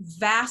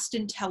vast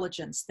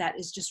intelligence that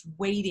is just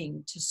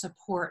waiting to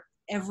support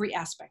every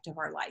aspect of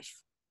our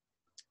life.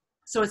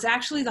 So it's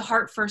actually the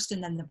heart first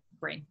and then the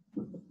brain.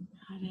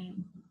 Got it.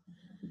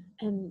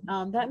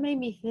 And that made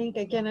me think,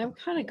 again, I'm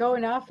kind of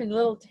going off in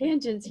little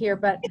tangents here,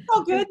 but it's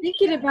all good.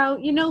 Thinking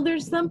about,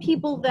 there's some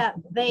people that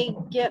they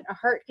get a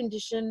heart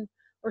condition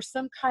or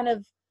some kind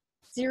of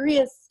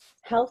serious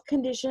health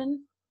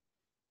condition.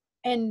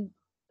 And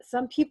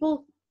some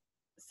people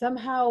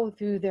somehow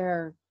through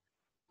their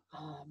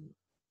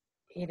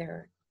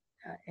either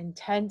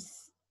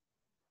intense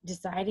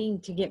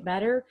deciding to get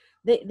better,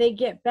 they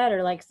get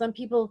better. Like some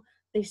people,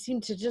 they seem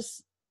to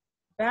just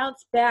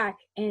bounce back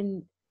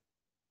and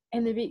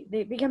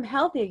they become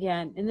healthy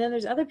again. And then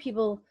there's other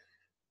people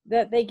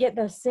that they get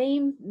the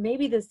same,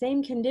 maybe the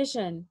same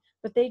condition,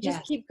 but they just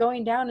Yes. keep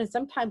going down, and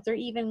sometimes they're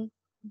even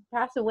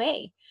pass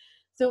away.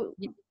 So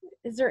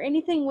is there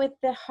anything with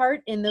the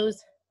heart in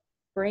those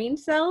brain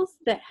cells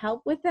that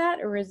help with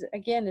that? Or is it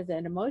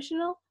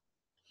emotional?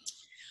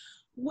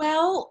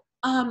 Well,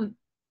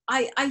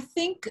 I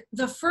think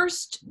the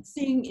first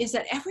thing is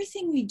that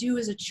everything we do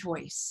is a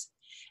choice.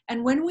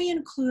 And when we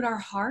include our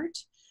heart,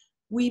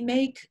 we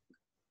make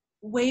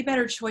way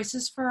better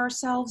choices for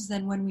ourselves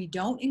than when we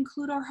don't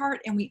include our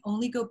heart and we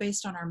only go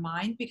based on our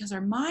mind, because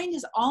our mind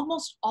is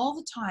almost all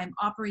the time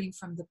operating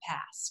from the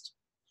past.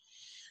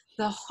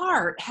 The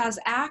heart has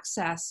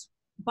access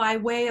by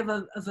way of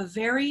a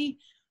very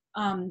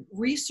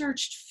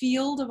researched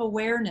field of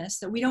awareness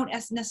that we don't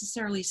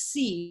necessarily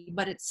see,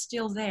 but it's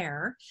still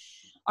there.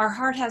 Our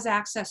heart has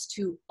access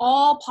to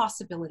all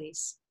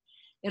possibilities.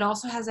 It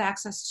also has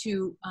access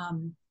to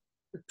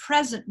the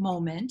present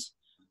moment,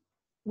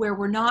 where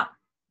we're not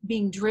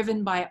being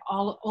driven by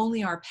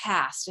only our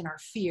past and our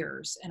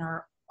fears and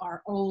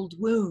our old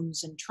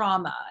wounds and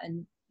trauma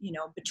and,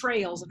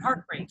 betrayals and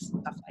heartbreaks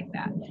and stuff like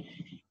that.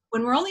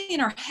 When we're only in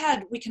our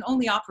head, we can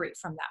only operate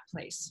from that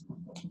place.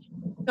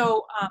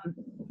 So,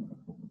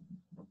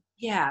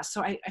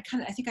 so I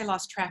think I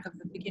lost track of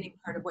the beginning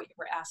part of what you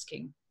were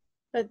asking.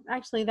 But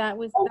actually that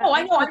was...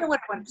 I know what I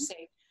wanted to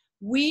say.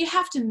 We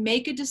have to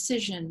make a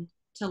decision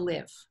to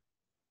live.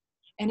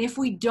 And if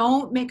we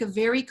don't make a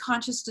very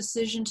conscious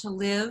decision to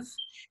live,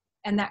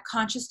 and that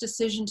conscious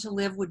decision to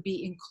live would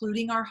be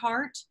including our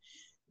heart,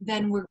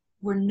 then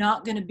we're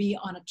not going to be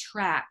on a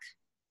track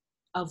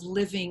of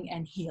living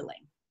and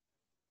healing.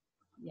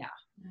 Yeah.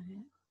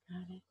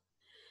 Got it.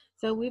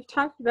 So we've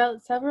talked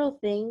about several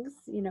things,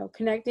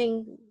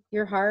 connecting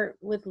your heart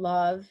with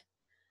love,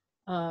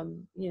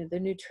 the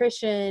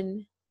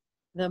nutrition,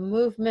 the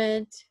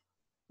movement.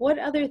 What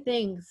other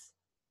things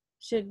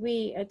should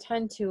we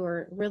attend to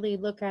or really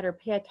look at or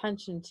pay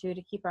attention to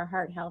keep our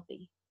heart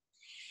healthy?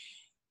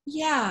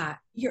 Yeah,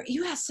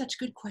 you ask such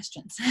good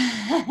questions.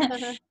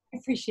 I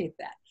appreciate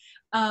that.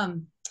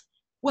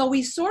 Well,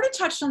 we sort of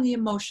touched on the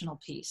emotional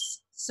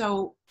piece.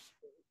 So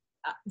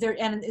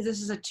and this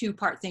is a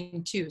two-part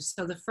thing too.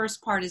 So the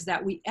first part is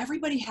that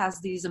everybody has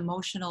these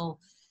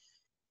emotional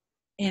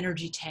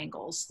energy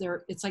tangles.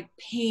 It's like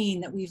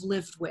pain that we've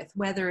lived with,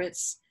 whether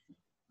it's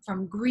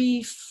from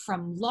grief,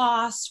 from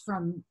loss,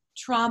 from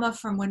trauma,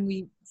 from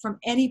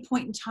any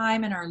point in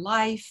time in our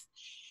life.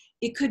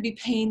 It could be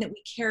pain that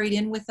we carried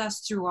in with us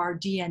through our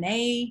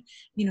DNA,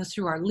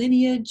 through our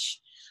lineage.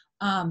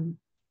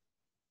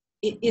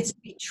 It's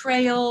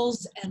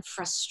betrayals and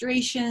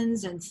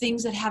frustrations and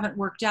things that haven't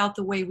worked out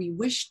the way we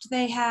wished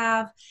they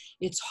have.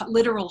 It's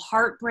literal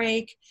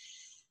heartbreak.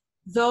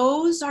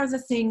 Those are the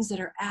things that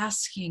are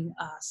asking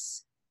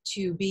us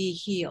to be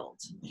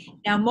healed.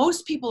 Now,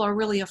 most people are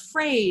really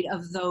afraid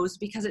of those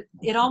because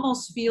it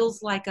almost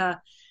feels like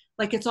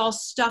it's all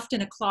stuffed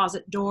in a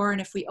closet door, and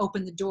if we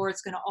open the door,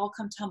 it's going to all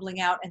come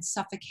tumbling out and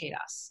suffocate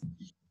us.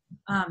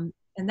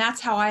 And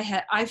that's how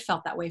I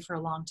felt that way for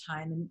a long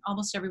time, and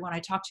almost everyone I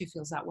talk to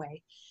feels that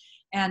way.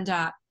 And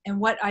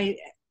what I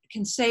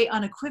can say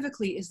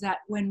unequivocally is that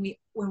when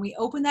we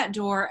open that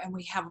door and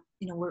we have,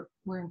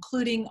 we're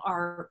including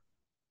our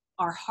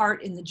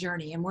heart in the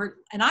journey,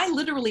 and I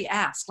literally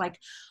ask, like,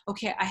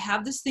 okay, I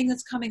have this thing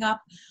that's coming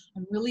up.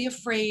 I'm really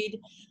afraid.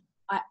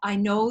 I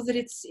know that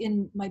it's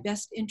in my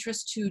best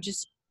interest to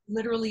just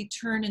literally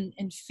turn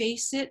and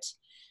face it.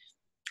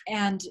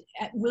 And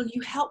will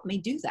you help me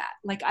do that?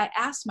 Like, I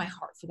ask my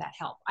heart for that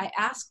help. I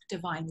ask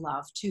divine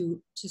love to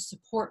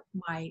support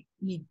my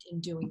need in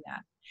doing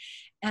that.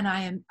 And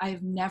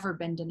I've never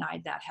been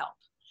denied that help.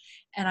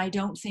 And I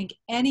don't think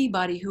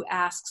anybody who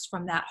asks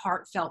from that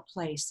heartfelt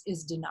place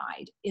is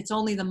denied. It's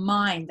only the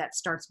mind that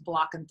starts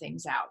blocking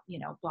things out,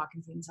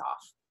 blocking things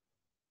off.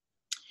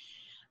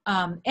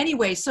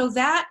 Anyway, so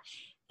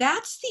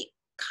that's the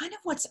kind of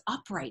what's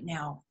up right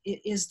now,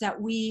 is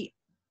that we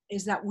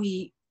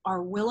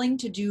are willing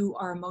to do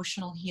our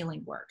emotional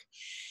healing work.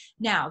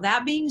 Now,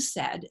 that being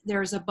said,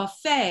 there's a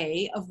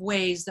buffet of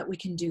ways that we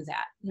can do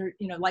that.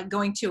 Like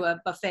going to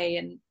a buffet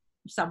and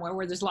somewhere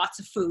where there's lots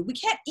of food. We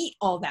can't eat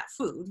all that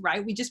food,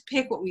 right? We just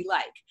pick what we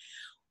like.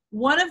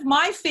 One of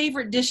my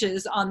favorite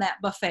dishes on that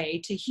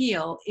buffet to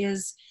heal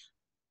is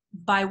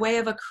by way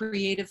of a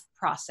creative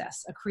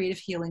process, a creative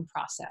healing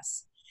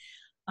process.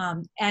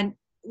 And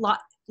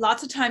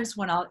lots of times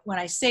when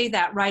I say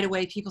that right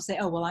away, people say,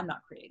 oh, well, I'm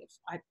not creative.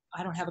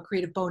 I don't have a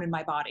creative bone in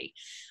my body.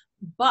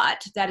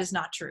 But that is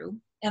not true.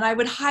 And I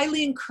would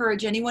highly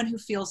encourage anyone who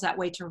feels that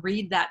way to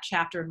read that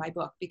chapter in my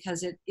book,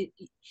 because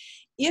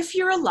if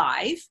you're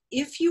alive,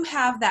 if you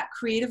have that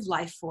creative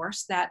life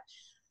force, that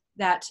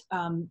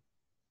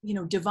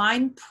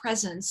divine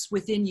presence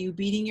within you,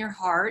 beating your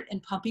heart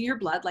and pumping your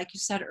blood, like you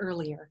said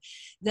earlier,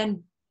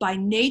 then by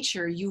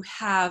nature you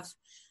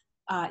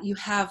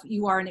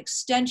are an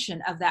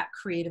extension of that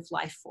creative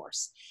life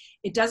force.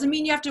 It doesn't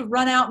mean you have to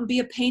run out and be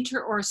a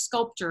painter or a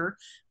sculptor,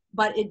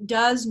 but it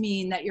does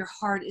mean that your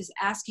heart is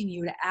asking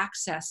you to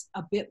access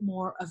a bit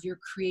more of your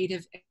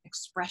creative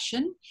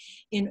expression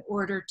in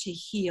order to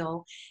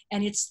heal.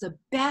 And it's the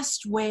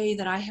best way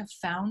that I have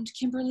found,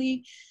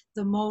 Kimberly,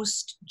 the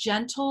most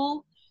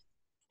gentle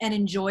and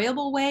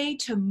enjoyable way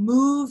to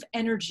move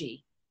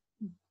energy.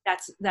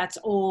 That's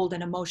old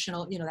and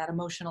emotional, that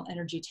emotional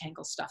energy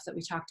tangle stuff that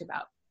we talked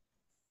about.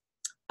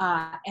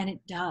 And it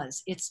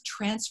does. It's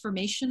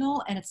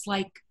transformational, and it's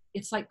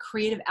like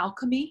creative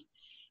alchemy,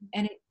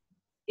 and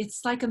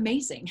it's like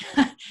amazing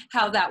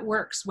how that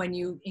works when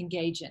you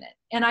engage in it.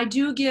 And I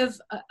do give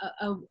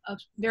a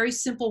very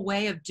simple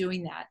way of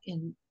doing that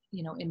in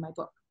my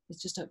book.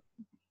 It's just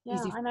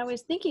easy. And I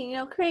was thinking,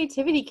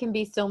 creativity can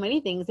be so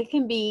many things. It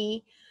can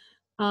be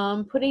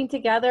putting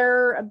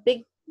together a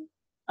big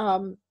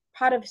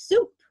pot of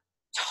soup.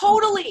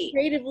 Totally.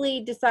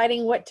 Creatively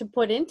deciding what to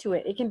put into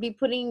it. It can be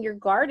putting your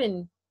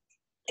garden.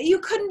 You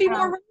couldn't be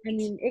more right. I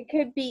mean, it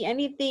could be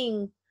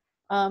anything.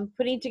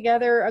 Putting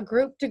together a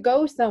group to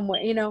go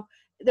somewhere.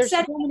 There's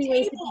so many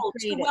ways to be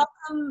creative. To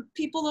welcome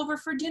people over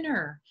for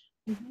dinner.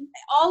 Mm-hmm.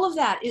 All of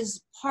that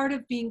is part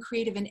of being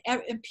creative,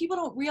 and people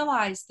don't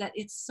realize that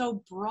it's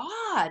so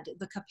broad,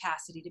 the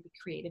capacity to be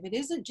creative. It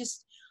isn't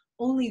just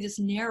only this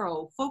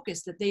narrow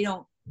focus that they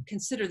don't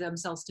consider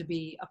themselves to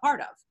be a part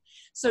of.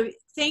 So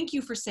thank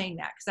you for saying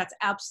that, because that's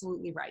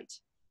absolutely right.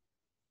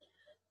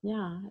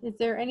 Yeah. Is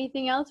there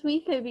anything else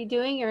we could be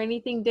doing, or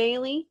anything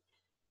daily?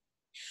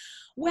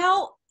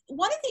 Well,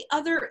 one of the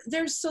other,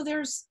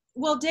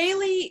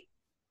 daily,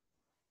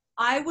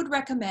 I would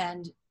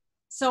recommend,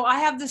 so I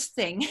have this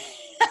thing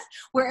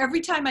where every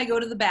time I go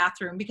to the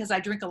bathroom, because I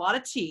drink a lot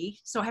of tea,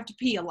 so I have to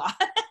pee a lot.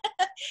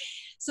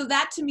 So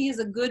that to me is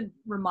a good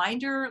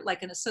reminder,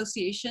 like an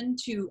association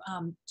to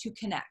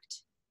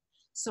connect.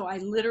 So I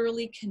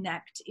literally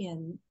connect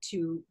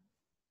into,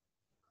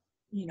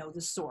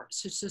 the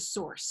source. It's a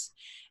source.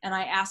 And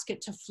I ask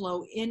it to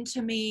flow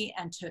into me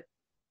and to,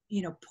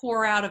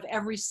 pour out of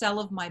every cell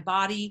of my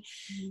body.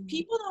 Mm-hmm.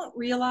 People don't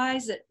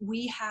realize that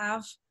we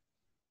have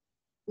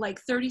like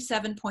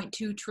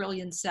 37.2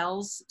 trillion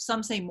cells,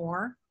 some say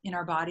more, in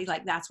our body.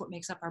 Like that's what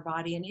makes up our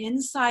body. And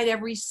inside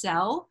every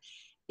cell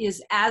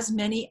is as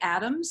many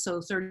atoms, so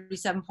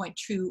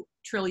 37.2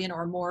 trillion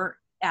or more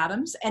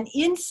atoms. And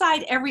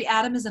inside every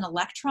atom is an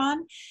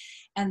electron.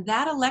 And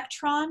that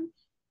electron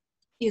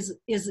is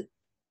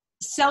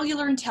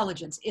cellular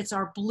intelligence. It's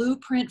our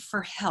blueprint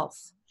for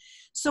health.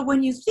 So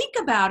when you think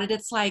about it,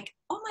 it's like,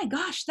 oh my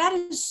gosh, that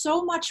is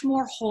so much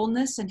more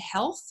wholeness and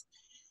health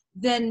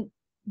than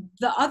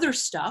the other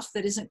stuff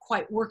that isn't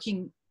quite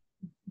working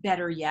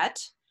better yet.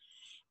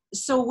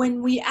 So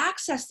when we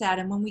access that,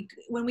 and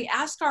when we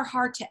ask our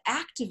heart to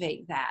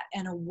activate that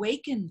and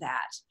awaken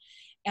that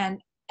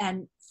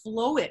and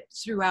flow it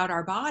throughout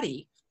our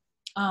body,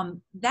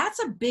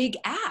 that's a big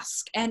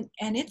ask, and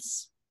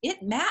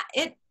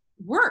it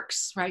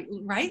works, right?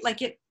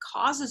 Like it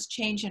causes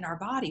change in our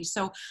body.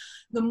 So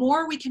the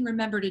more we can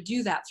remember to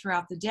do that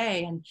throughout the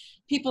day, and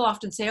people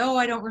often say, oh,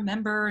 I don't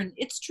remember. And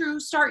it's true.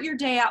 Start your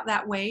day out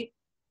that way.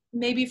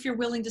 Maybe if you're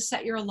willing to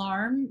set your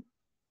alarm,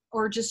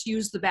 or just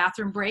use the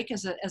bathroom break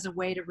as a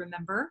way to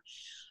remember.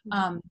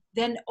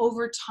 Then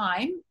over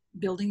time,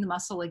 building the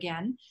muscle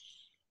again,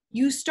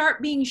 you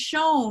start being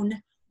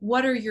shown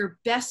what are your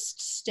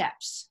best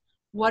steps,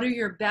 what are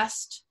your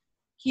best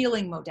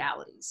healing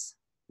modalities,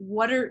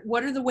 what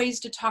are the ways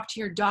to talk to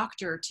your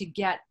doctor to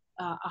get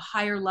a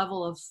higher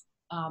level of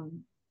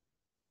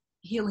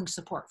healing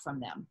support from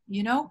them.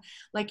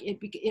 Like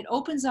it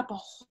opens up a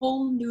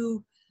whole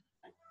new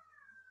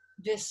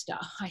vista.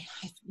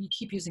 You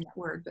keep using that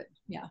word, but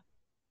yeah.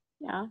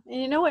 Yeah.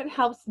 And what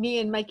helps me,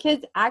 and my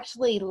kids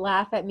actually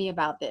laugh at me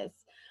about this.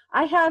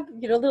 I have,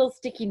 little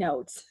sticky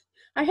notes.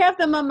 I have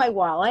them on my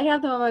wall. I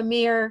have them on my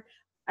mirror.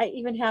 I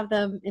even have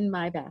them in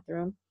my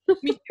bathroom.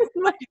 Me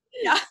too.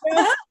 Yeah.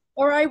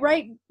 Or I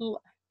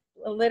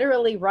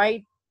literally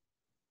write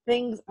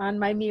things on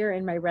my mirror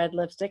in my red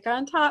lipstick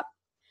on top.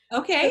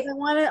 Okay. Because I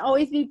want to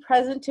always be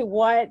present to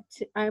what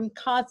I'm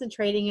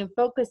concentrating and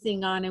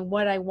focusing on, and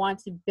what I want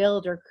to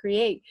build or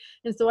create.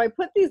 And so I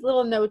put these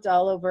little notes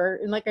all over,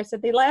 and like I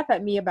said, they laugh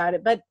at me about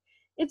it, but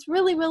it's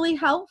really, really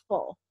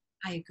helpful.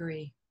 I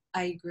agree.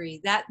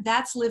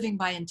 That's living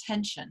by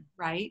intention,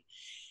 right?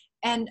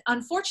 And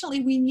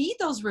unfortunately, we need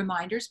those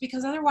reminders,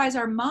 because otherwise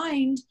our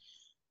mind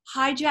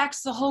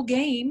hijacks the whole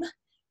game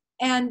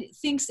and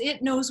thinks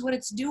it knows what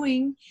it's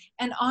doing.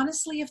 And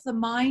honestly, if the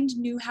mind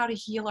knew how to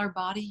heal our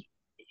body,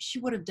 she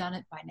would have done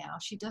it by now.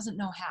 She doesn't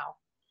know how.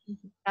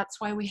 Mm-hmm.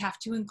 That's why we have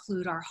to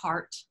include our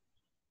heart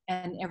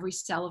and every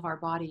cell of our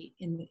body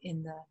in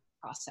the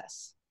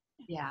process.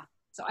 Yeah.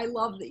 So I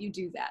love that you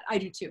do that. I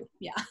do too.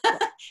 Yeah.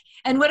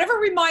 And whatever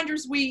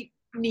reminders we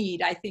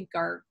need, I think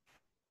are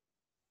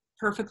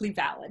perfectly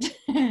valid.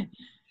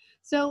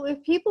 So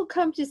if people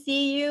come to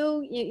see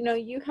you, you know,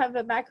 you have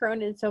a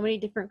background in so many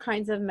different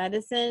kinds of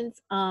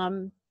medicines.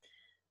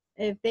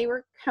 If they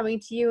were coming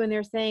to you and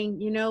they're saying,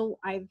 you know,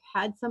 I've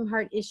had some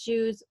heart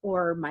issues,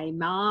 or my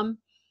mom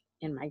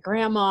and my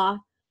grandma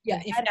Yeah,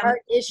 have if had family,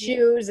 heart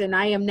issues, and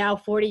I am now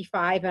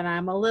 45 and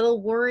I'm a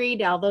little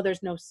worried, although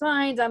there's no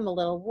signs, I'm a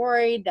little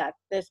worried that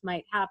this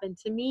might happen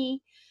to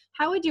me.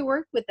 How would you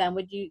work with them?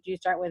 Do you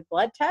start with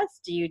blood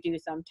tests? Do you do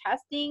some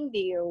testing? Do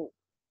you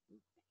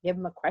give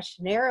them a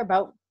questionnaire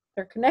about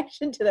their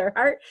connection to their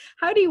heart?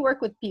 How do you work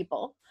with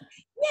people?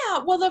 yeah,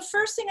 well, the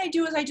first thing I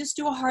do is I just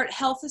do a heart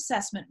health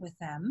assessment with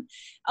them.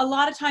 A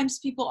lot of times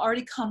people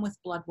already come with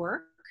blood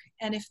work.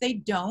 And if they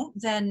don't,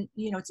 then,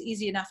 you know, it's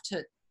easy enough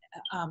to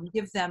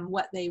give them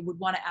what they would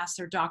want to ask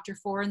their doctor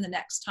for in the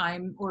next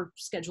time, or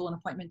schedule an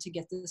appointment to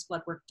get this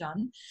blood work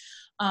done.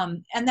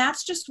 And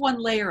that's just one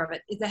layer of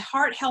it. The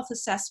heart health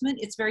assessment,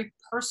 it's very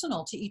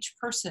personal to each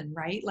person,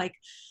 right? Like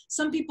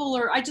some people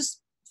are, I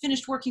just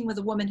finished working with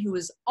a woman who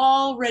was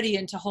already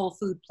into whole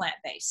food,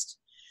 plant-based.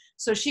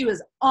 So she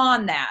was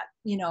on that,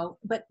 you know,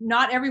 but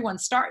not everyone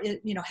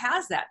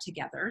has that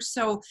together.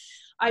 So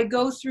I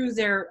go through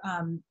their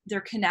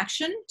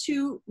connection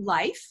to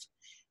life.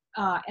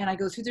 And I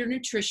go through their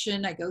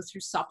nutrition, I go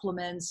through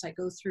supplements, I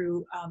go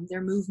through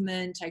their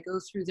movement, I go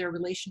through their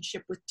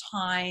relationship with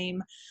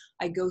time,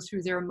 I go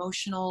through their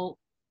emotional,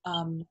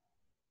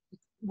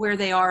 where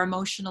they are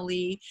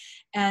emotionally,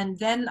 and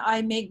then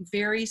I make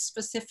very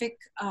specific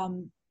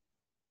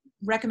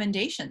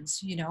recommendations,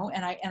 you know,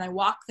 and I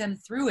walk them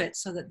through it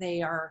so that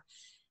they are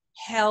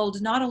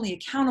held not only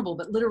accountable,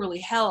 but literally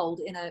held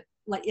in a,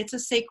 like, it's a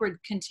sacred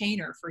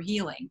container for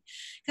healing,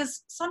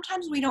 because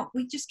sometimes we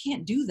just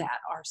can't do that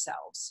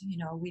ourselves. You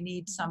know, we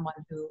need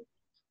someone who,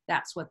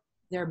 that's what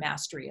their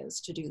mastery is,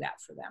 to do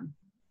that for them.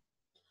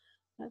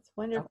 That's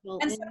wonderful.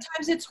 And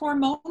sometimes it's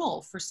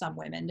hormonal for some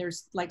women.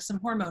 There's like some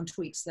hormone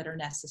tweaks that are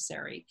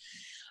necessary.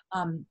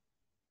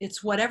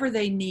 It's whatever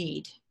they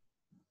need,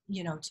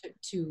 you know,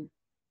 to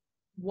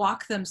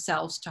walk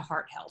themselves to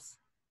heart health.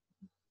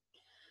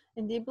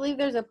 And do you believe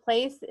there's a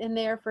place in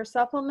there for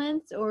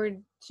supplements, or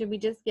should we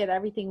just get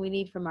everything we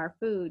need from our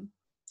food?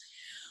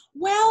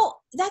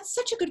 Well, that's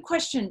such a good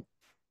question.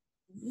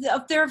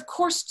 There, of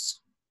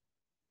course,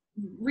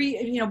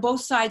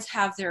 both sides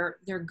have their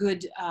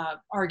good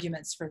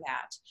arguments for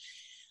that.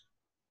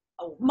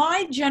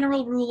 My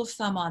general rule of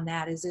thumb on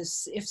that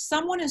is if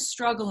someone is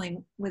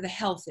struggling with a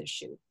health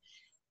issue,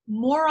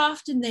 more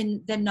often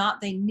than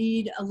not, they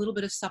need a little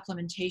bit of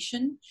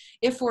supplementation.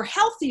 If we're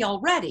healthy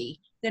already,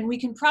 then we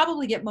can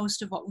probably get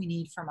most of what we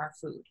need from our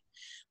food.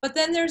 But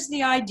then there's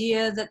the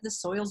idea that the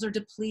soils are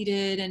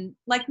depleted, and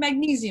like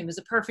magnesium is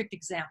a perfect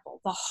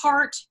example. The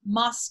heart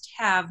must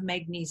have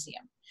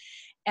magnesium.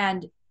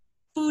 And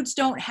foods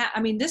don't have,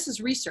 I mean, this is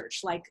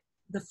research, like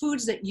the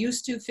foods that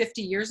used to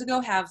 50 years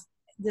ago have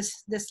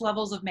this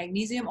levels of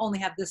magnesium only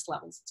have this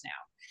levels now.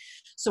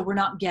 So we're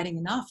not getting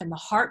enough, and the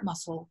heart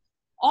muscle,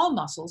 all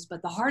muscles,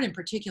 but the heart in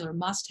particular,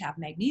 must have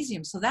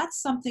magnesium. So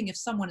that's something, if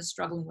someone is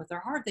struggling with their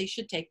heart, they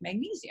should take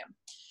magnesium,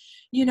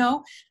 you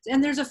know,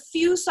 and there's a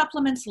few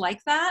supplements like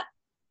that.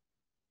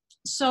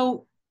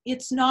 So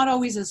it's not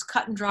always as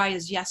cut and dry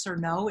as yes or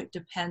no. It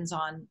depends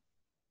on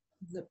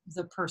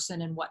the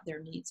person and what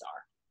their needs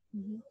are.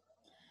 Mm-hmm.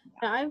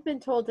 Now, I've been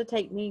told to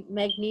take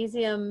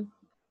magnesium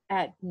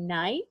at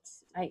night.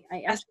 I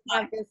actually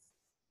have this,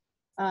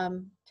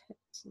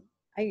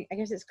 I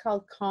guess it's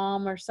called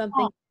Calm or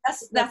something. Oh,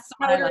 that's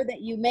powder like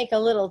that you make a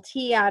little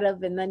tea out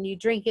of, and then you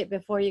drink it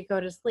before you go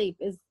to sleep.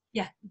 Is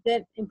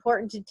that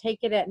important to take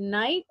it at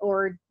night,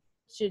 or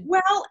should?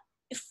 Well,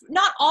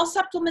 not all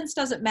supplements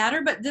doesn't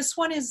matter, but this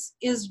one is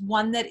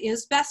one that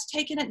is best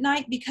taken at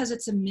night because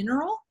it's a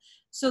mineral.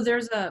 So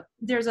there's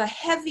a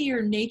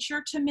heavier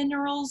nature to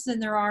minerals than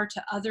there are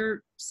to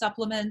other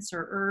supplements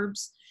or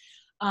herbs.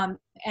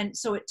 And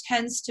so it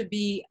tends to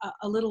be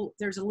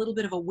there's a little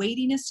bit of a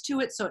weightiness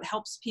to it. So it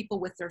helps people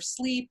with their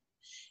sleep.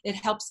 It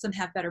helps them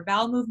have better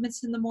bowel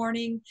movements in the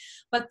morning.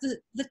 But the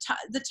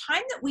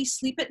time that we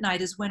sleep at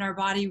night is when our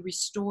body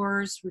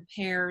restores,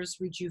 repairs,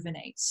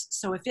 rejuvenates.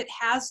 So if it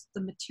has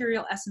the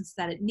material essence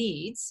that it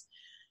needs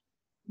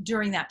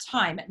during that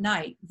time at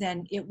night,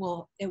 then it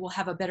will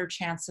have a better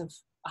chance of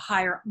a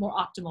higher, more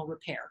optimal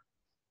repair.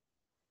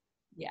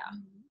 Yeah.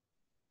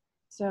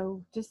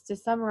 So just to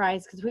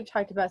summarize, because we've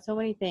talked about so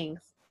many things,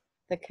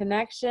 the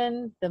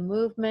connection, the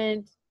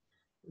movement,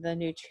 the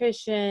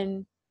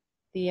nutrition,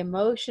 the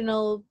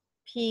emotional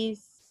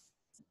piece,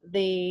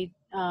 the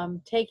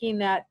taking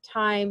that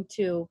time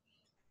to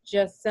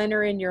just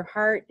center in your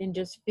heart and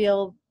just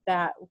feel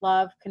that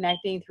love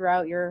connecting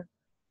throughout your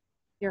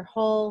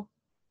whole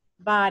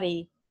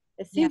body.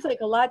 It seems like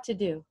a lot to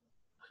do.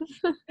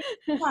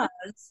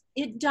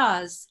 It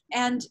does.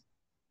 And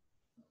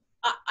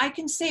I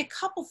can say a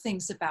couple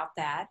things about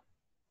that.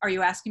 Are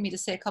you asking me to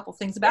say a couple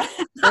things about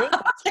it?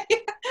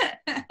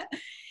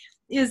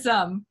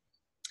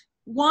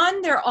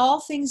 One, they're all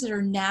things that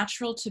are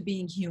natural to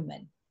being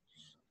human.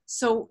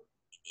 So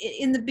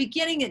in the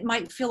beginning, it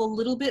might feel a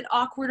little bit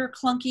awkward or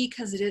clunky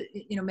because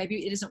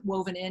maybe it isn't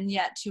woven in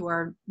yet to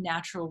our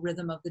natural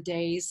rhythm of the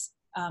days.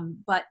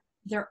 But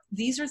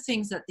these are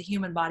things that the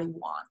human body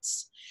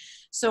wants.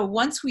 So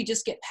once we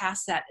just get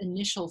past that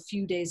initial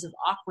few days of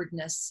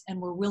awkwardness and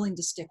we're willing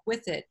to stick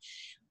with it,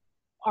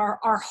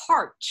 our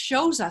heart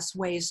shows us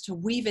ways to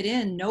weave it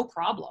in, no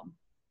problem.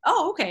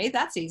 Oh, okay,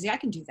 that's easy. I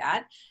can do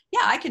that.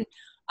 Yeah, I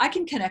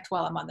can connect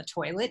while I'm on the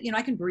toilet.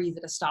 I can breathe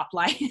at a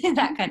stoplight,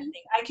 that kind of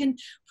thing. I can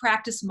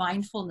practice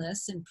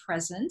mindfulness and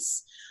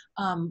presence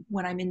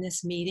when I'm in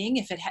this meeting,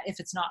 if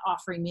it's not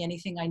offering me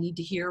anything I need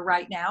to hear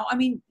right now. I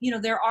mean,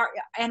 there are,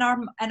 and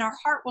our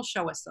heart will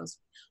show us those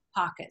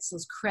pockets,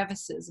 those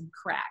crevices and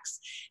cracks.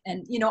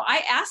 And,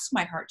 I ask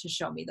my heart to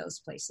show me those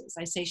places.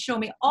 I say, show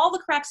me all the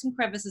cracks and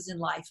crevices in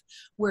life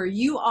where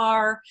you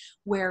are,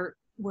 where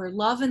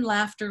love and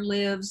laughter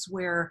lives,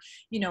 where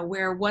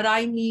what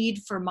I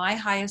need for my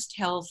highest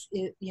health,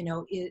 it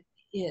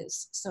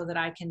is, so that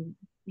I can,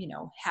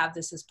 have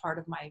this as part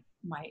of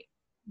my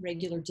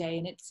regular day.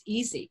 And it's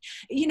easy.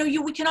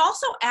 We can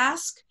also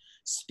ask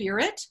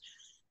Spirit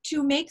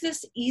to make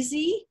this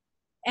easy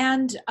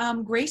and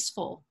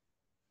graceful.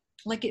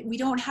 Like we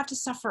don't have to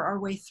suffer our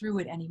way through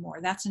it anymore.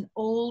 That's an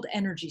old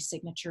energy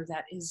signature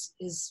that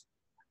is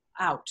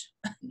out.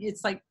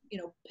 It's like,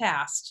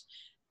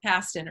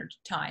 past energy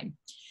time.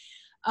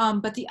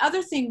 But the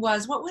other thing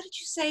was, what did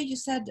you say? You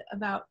said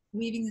about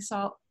weaving this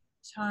all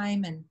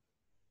time, and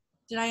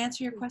did I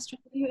answer your question?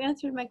 You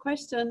answered my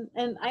question,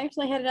 and I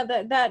actually had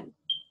another, that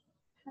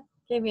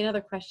gave me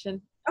another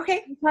question.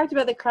 Okay. You talked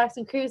about the cracks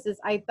and crevices.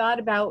 I thought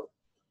about,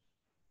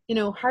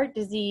 heart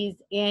disease,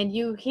 and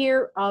you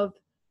hear of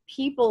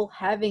people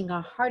having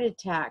a heart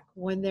attack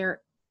when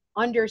they're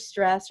under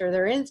stress or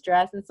they're in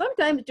stress, and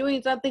sometimes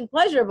doing something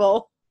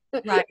pleasurable.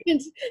 Right.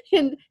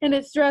 and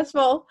it's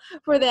stressful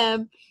for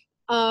them.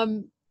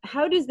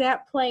 How does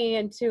that play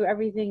into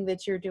everything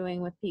that you're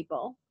doing with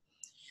people?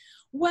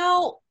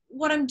 Well,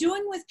 what I'm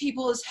doing with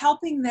people is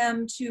helping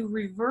them to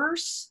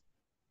reverse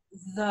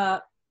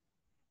the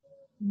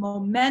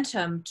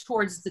momentum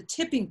towards the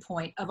tipping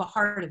point of a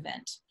heart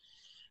event,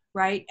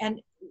 right?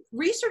 And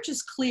research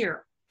is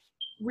clear.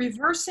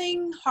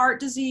 Reversing heart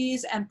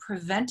disease and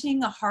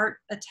preventing a heart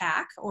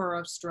attack or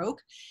a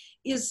stroke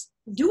is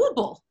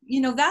doable.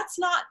 That's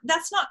not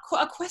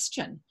a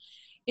question.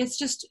 It's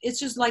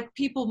just like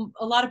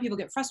a lot of people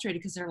get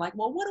frustrated because they're like,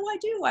 well, what do I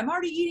do? I'm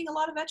already eating a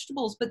lot of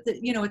vegetables, but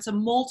it's a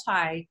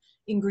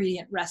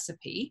multi-ingredient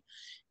recipe,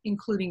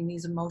 including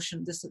these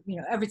emotions,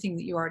 everything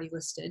that you already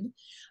listed.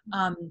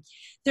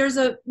 There's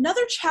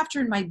another chapter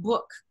in my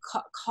book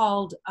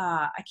called,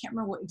 I can't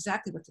remember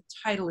exactly what the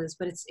title is,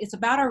 but it's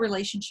about our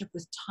relationship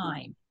with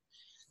time.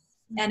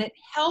 And it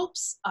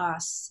helps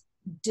us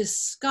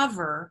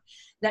discover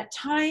that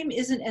time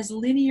isn't as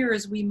linear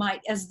as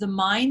the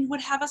mind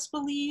would have us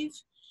believe.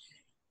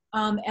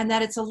 And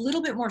that it's a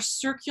little bit more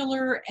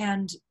circular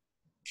and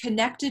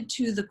connected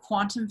to the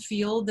quantum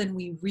field than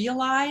we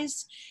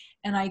realize.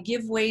 And I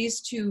give ways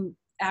to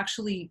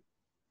actually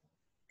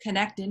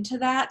connect into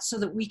that so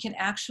that we can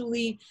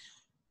actually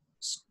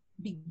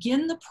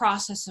begin the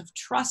process of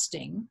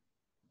trusting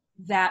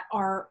that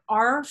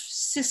our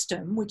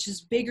system, which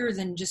is bigger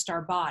than just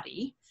our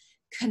body,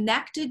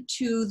 connected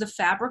to the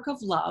fabric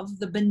of love,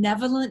 the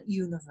benevolent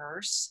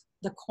universe,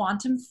 the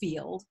quantum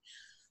field,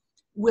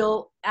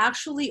 will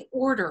actually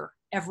order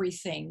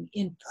everything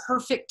in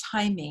perfect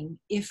timing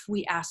if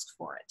we ask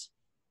for it.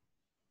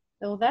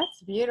 Oh,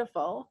 that's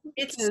beautiful.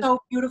 It's so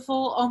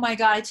beautiful. Oh my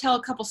God. I tell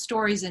a couple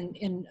stories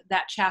in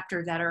that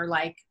chapter that are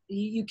like,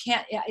 you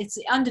can't, it's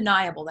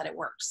undeniable that it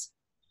works.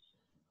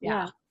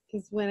 Yeah.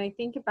 Because when I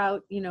think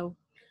about,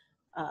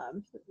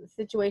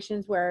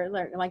 situations where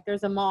like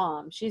there's a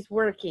mom, she's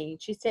working,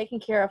 she's taking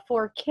care of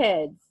 4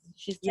 kids,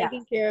 she's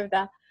taking care of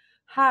the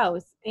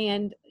house,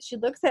 and she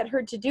looks at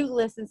her to-do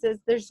list and says,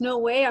 there's no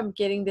way I'm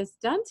getting this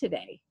done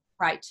today.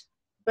 Right.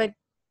 But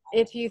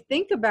if you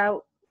think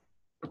about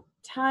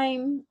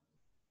time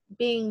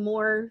being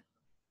more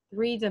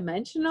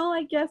 3-dimensional,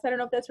 I guess, I don't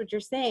know if that's what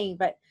you're saying,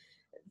 but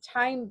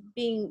time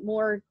being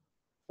more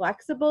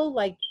flexible,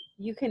 like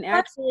you can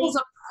actually, that's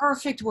a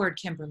perfect word,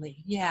 Kimberly.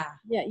 Yeah,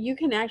 you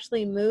can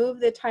actually move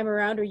the time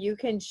around, or you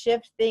can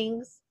shift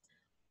things.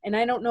 And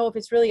I don't know if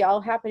it's really all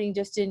happening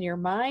just in your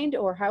mind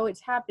or how it's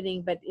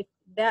happening, but if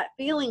that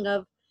feeling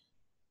of,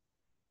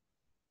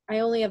 I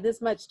only have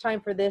this much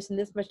time for this and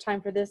this much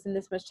time for this and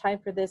this much time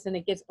for this, and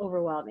it gets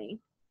overwhelming.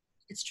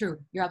 It's true.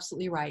 You're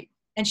absolutely right.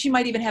 And she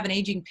might even have an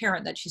aging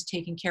parent that she's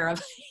taking care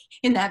of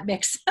in that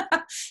mix.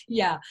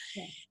 Yeah,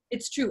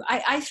 it's true.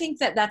 I think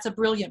that that's a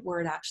brilliant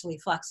word, actually,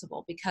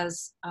 flexible,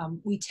 because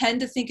we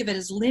tend to think of it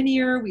as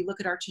linear. We look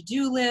at our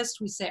to-do list.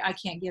 We say, I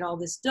can't get all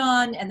this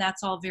done. And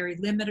that's all very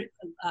limited,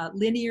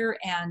 linear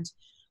and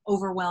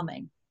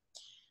overwhelming.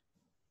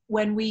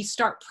 When we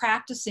start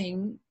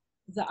practicing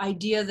the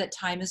idea that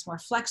time is more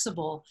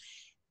flexible,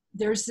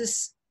 there's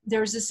this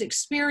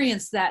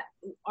experience that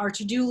our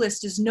to-do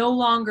list is no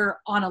longer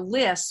on a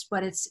list,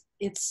 but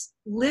it's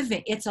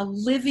living. It's a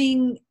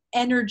living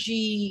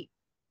energy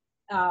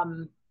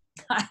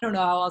I don't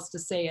know how else to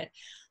say it,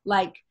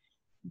 like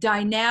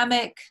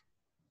dynamic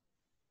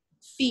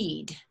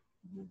feed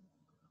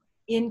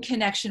in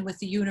connection with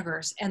the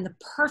universe, and the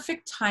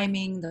perfect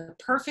timing, the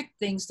perfect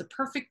things, the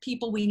perfect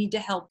people we need to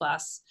help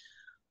us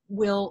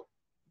will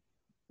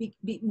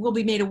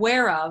be made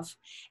aware of.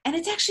 And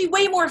it's actually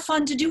way more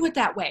fun to do it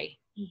that way,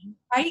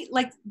 right?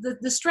 Like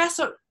the stress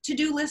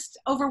to-do list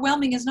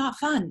overwhelming is not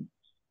fun.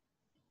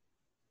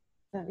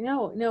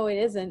 No, it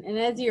isn't. And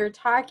as you're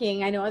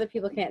talking, I know other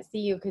people can't see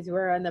you because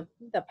we're on the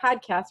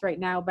podcast right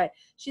now, but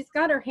she's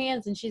got her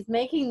hands and she's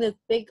making this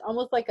big,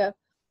 almost like a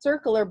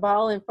circular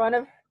ball in front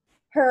of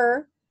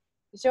her,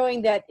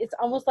 showing that it's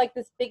almost like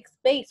this big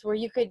space where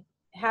you could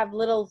have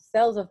little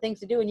cells of things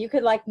to do, and you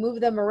could like move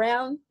them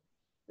around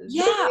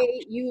the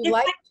way you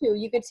like to.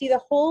 You could see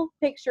the whole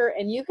picture,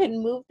 and you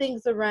can move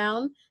things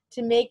around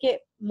to make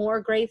it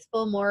more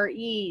graceful, more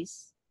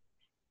ease.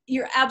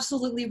 You're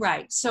absolutely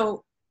right.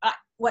 So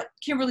what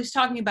Kimberly's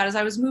talking about is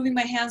I was moving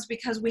my hands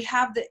because we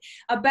have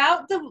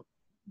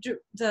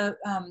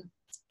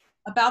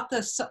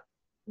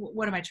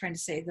what am I trying to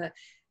say?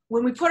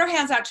 When we put our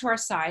hands out to our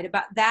side,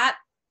 about that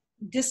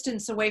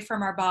distance away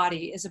from our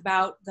body is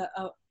about the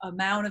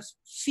amount of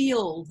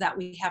field that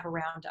we have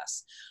around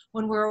us.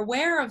 When we're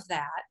aware of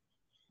that,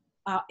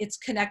 it's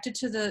connected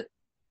to the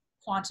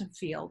quantum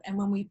field. And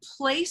when we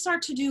place our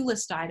to-do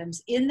list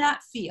items in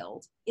that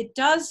field, it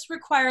does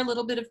require a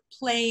little bit of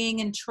playing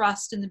and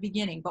trust in the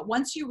beginning. But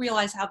once you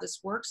realize how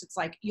this works, it's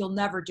like you'll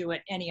never do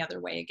it any other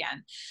way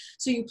again.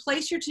 So you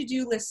place your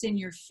to-do lists in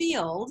your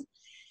field,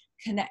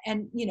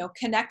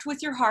 connect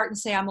with your heart and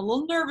say, I'm a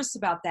little nervous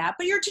about that,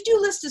 but your to-do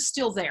list is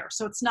still there.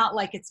 So it's not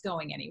like it's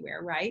going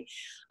anywhere, right?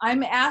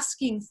 I'm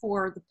asking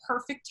for the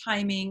perfect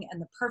timing and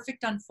the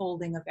perfect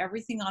unfolding of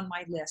everything on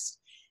my list.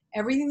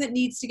 Everything that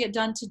needs to get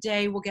done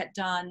today will get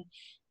done.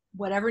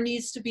 Whatever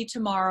needs to be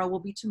tomorrow will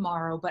be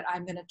tomorrow, but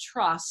I'm going to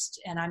trust,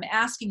 and I'm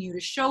asking you to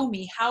show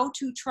me how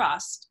to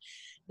trust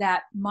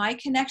that my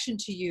connection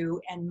to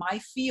you and my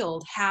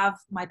field have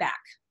my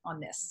back on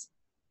this,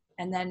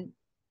 and then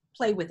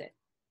play with it.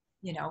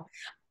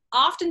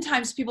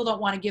 Oftentimes people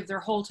don't want to give their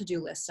whole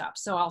to-do list up.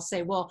 So I'll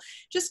say, well,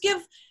 just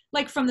give,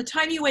 like, from the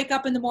time you wake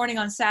up in the morning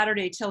on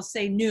Saturday till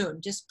say noon,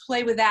 just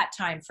play with that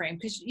time frame,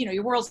 because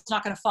your world's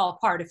not going to fall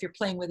apart if you're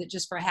playing with it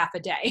just for half a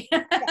day.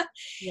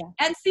 Yeah.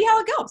 And see how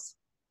it goes.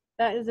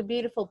 That is a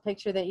beautiful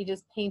picture that you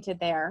just painted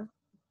there.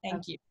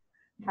 Thank you.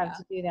 How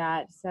to do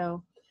that.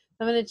 So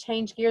I'm going to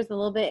change gears a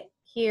little bit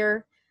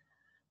here.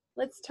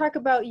 Let's talk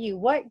about you.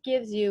 What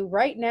gives you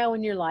right now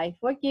in your life?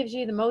 What gives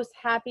you the most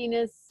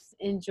happiness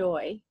and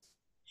joy?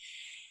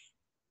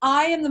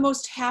 I am the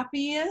most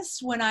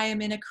happiest when I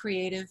am in a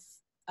creative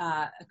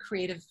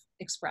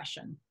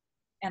expression.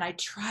 And I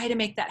try to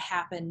make that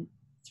happen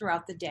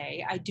throughout the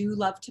day. I do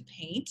love to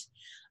paint.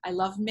 I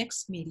love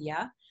mixed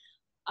media.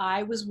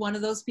 I was one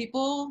of those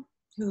people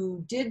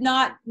who did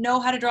not know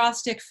how to draw a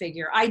stick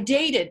figure. I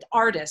dated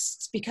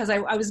artists because I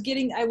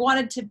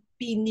wanted to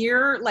be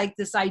near like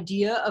this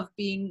idea of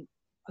being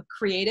a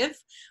creative,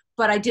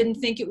 but I didn't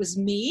think it was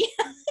me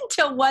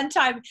until one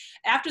time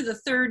after the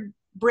third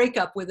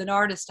breakup with an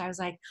artist, I was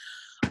like,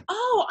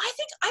 oh, I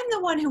think I'm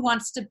the one who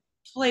wants to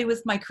play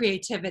with my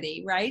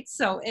creativity, right?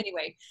 So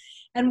anyway,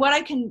 and what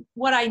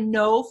I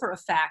know for a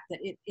fact that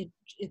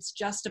it's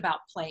just about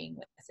playing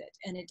with it,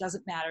 and it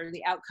doesn't matter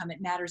the outcome.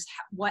 It matters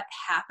what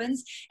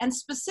happens, and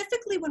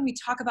specifically when we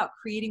talk about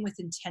creating with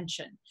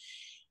intention.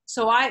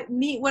 So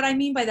what I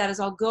mean by that is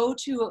I'll go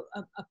to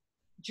a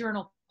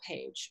journal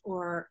page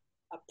or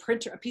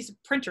a piece of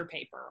printer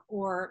paper,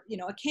 or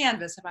a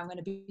canvas if I'm going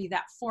to be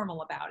that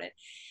formal about it,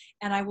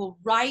 and I will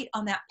write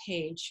on that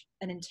page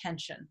an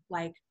intention,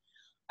 like,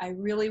 I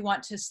really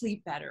want to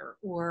sleep better,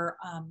 or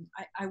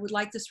I would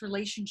like this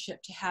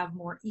relationship to have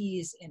more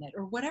ease in it,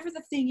 or whatever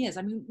the thing is.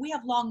 I mean, we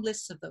have long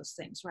lists of those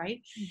things,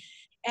 right?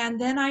 Mm-hmm. And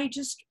then I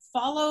just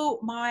follow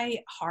my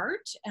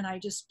heart and I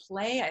just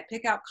play. I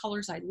pick out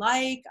colors I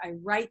like. I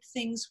write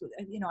things with,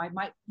 I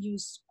might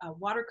use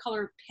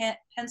watercolor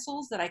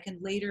pencils that I can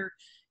later,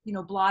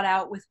 blot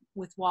out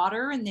with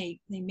water, and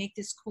they make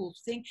this cool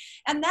thing.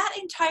 And that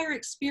entire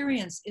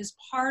experience is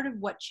part of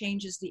what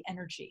changes the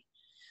energy.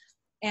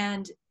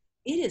 And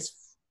it is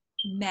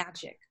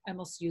magic. I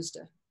almost used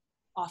a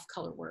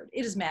off-color word.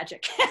 It is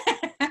magic.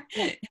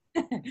 Yeah.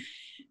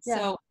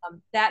 So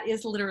that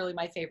is literally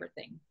my favorite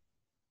thing.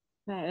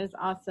 That is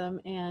awesome.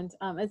 And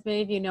as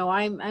many of you know,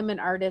 I'm an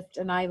artist,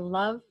 and I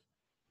love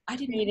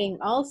creating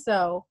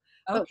also.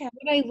 Okay. But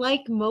what I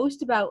like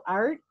most about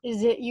art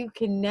is that you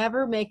can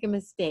never make a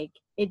mistake.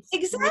 It's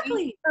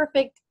exactly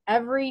perfect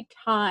every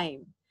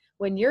time.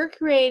 When you're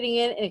creating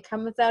it and it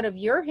comes out of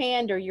your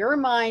hand or your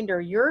mind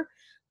or your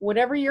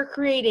whatever you're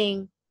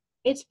creating,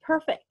 it's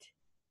perfect.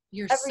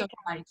 You're so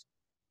right.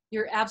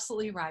 You're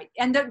absolutely right.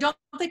 And don't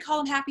they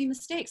call them happy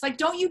mistakes? Like,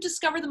 don't you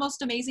discover the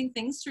most amazing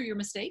things through your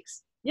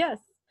mistakes? Yes.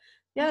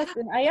 Yeah.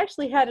 And I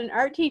actually had an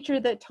art teacher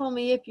that told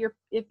me if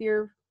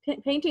your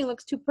painting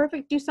looks too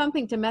perfect, do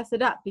something to mess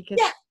it up, because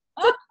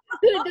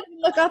it doesn't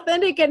look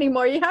authentic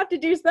anymore. You have to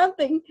do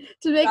something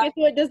to make it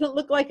so it doesn't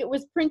look like it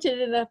was printed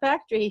in a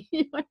factory.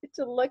 You want it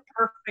to look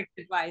Perfect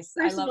advice.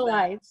 I love that.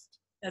 personalized.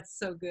 That's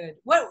so good.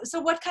 So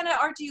what kind of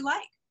art do you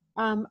like?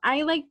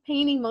 I like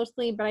painting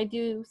mostly, but I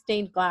do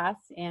stained glass,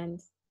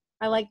 and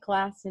I like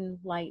glass and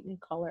light and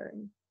color.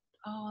 And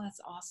Oh,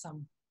 that's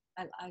awesome.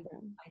 I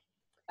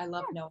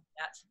love knowing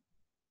that.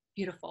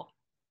 Beautiful.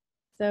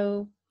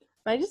 so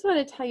I just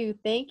want to tell you,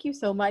 thank you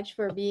so much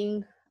for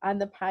being on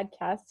the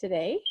podcast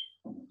today.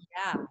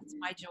 Yeah, it's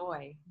my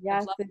joy.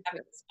 Yes, I've loved it's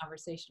having this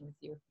conversation with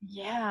you.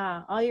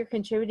 yeah, all your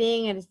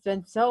contributing, and it's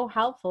been so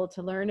helpful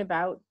to learn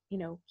about,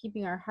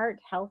 keeping our heart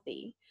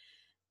healthy.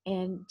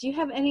 And do you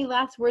have any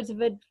last words of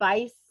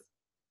advice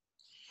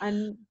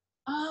on?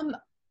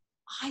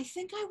 I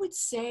think I would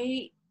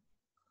say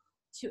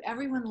to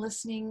everyone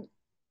listening,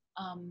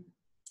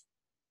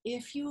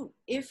 if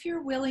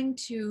you're willing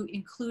to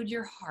include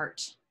your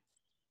heart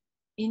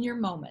in your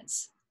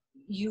moments,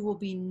 you will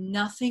be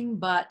nothing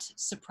but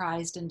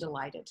surprised and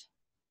delighted.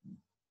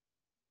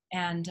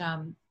 And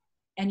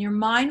your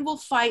mind will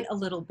fight a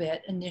little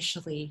bit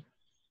initially,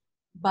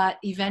 but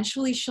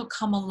eventually she'll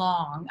come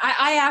along.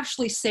 I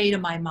actually say to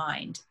my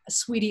mind,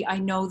 sweetie, I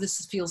know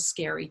this feels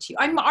scary to you.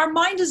 Our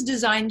mind is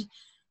designed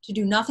to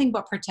do nothing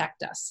but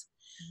protect us.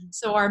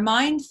 So our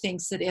mind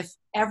thinks that if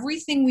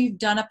everything we've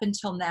done up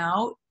until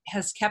now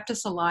has kept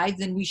us alive,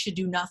 then we should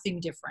do nothing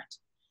different.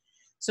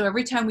 So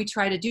every time we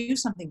try to do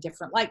something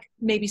different, like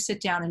maybe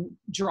sit down and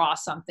draw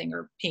something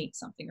or paint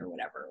something or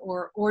whatever,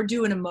 or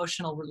do an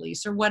emotional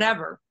release or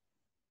whatever,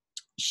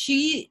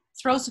 she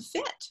throws a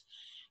fit.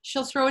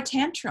 She'll throw a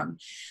tantrum.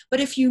 But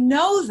if you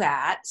know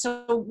that,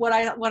 so what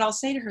I'll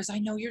say to her is, I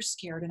know you're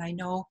scared, and I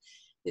know,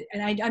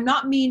 and I'm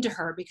not mean to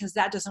her, because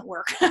that doesn't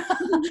work.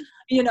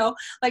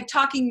 Like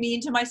talking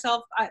mean to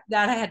myself,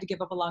 that I had to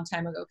give up a long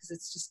time ago, because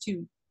it's just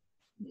it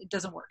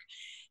doesn't work.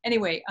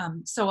 Anyway,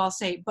 so I'll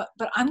say, but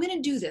I'm going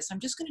to do this.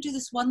 I'm just going to do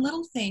this one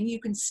little thing. You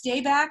can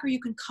stay back or you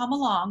can come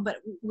along,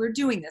 but we're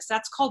doing this.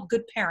 That's called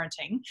good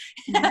parenting,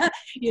 and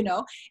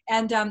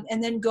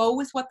then go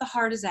with what the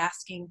heart is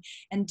asking,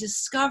 and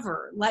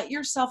let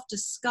yourself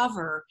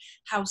discover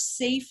how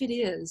safe it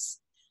is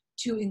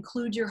to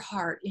include your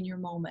heart in your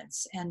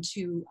moments, and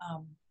to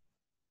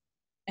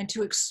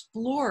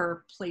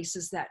explore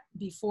places that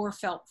before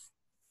felt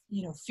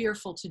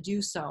fearful to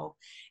do so,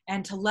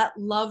 and to let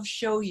love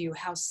show you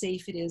how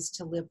safe it is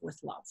to live with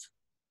love.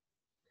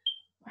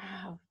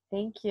 Wow,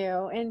 thank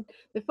you. And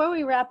before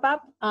we wrap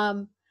up,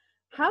 how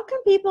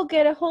can people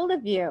get a hold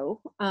of you?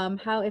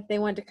 If they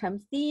want to come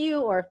see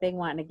you, or if they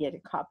want to get a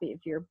copy of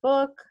your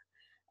book,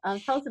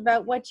 tell us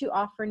about what you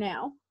offer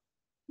now.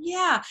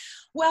 Yeah.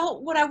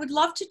 Well, what I would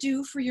love to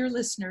do for your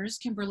listeners,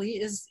 Kimberly,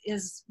 is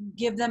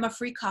give them a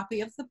free copy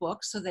of the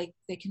book, so they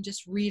can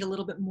just read a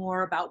little bit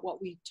more about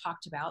what we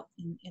talked about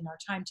in our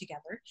time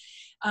together.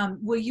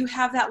 Will you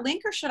have that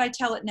link, or should I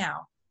tell it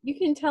now? You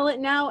can tell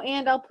it now,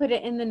 and I'll put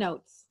it in the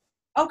notes.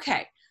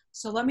 Okay.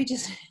 So let me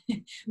just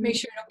make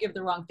sure I don't give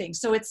the wrong thing.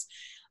 So it's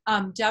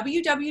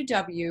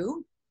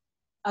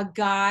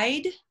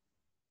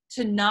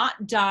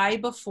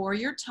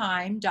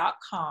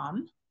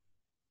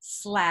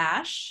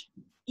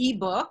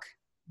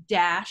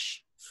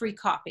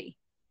copy.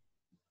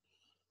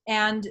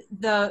 And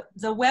the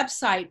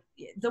website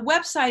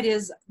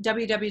is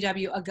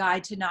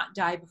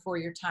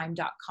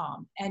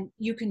www.agaidetoniotdiebeforeyourtime.com. And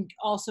you can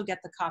also get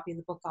the copy of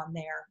the book on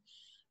there.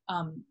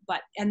 And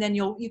then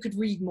you could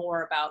read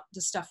more about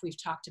the stuff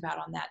we've talked about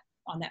on that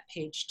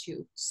page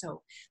too.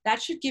 So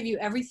that should give you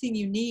everything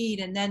you need.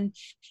 And then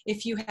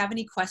if you have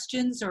any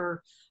questions,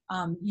 or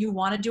you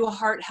want to do a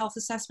heart health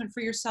assessment for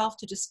yourself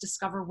to just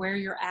discover where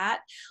you're at,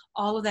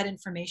 all of that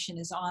information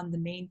is on the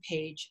main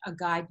page,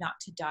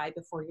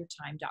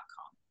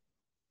 agaidetoniotdiebeforeyourtime.com.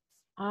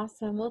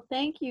 Awesome. Well,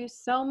 thank you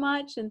so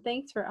much, and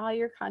thanks for all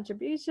your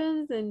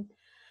contributions. And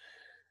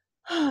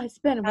it's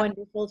been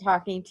wonderful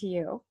talking to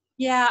you.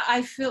 Yeah,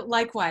 I feel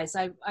likewise.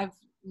 I've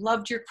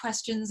loved your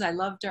questions. I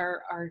loved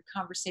our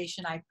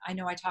conversation. I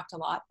know I talked a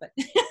lot, but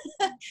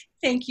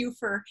thank you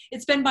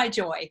it's been my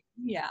joy.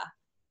 Yeah.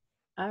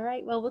 All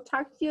right. Well, we'll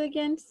talk to you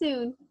again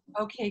soon.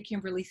 Okay,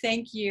 Kimberly.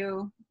 Thank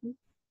you.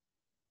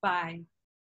 Bye.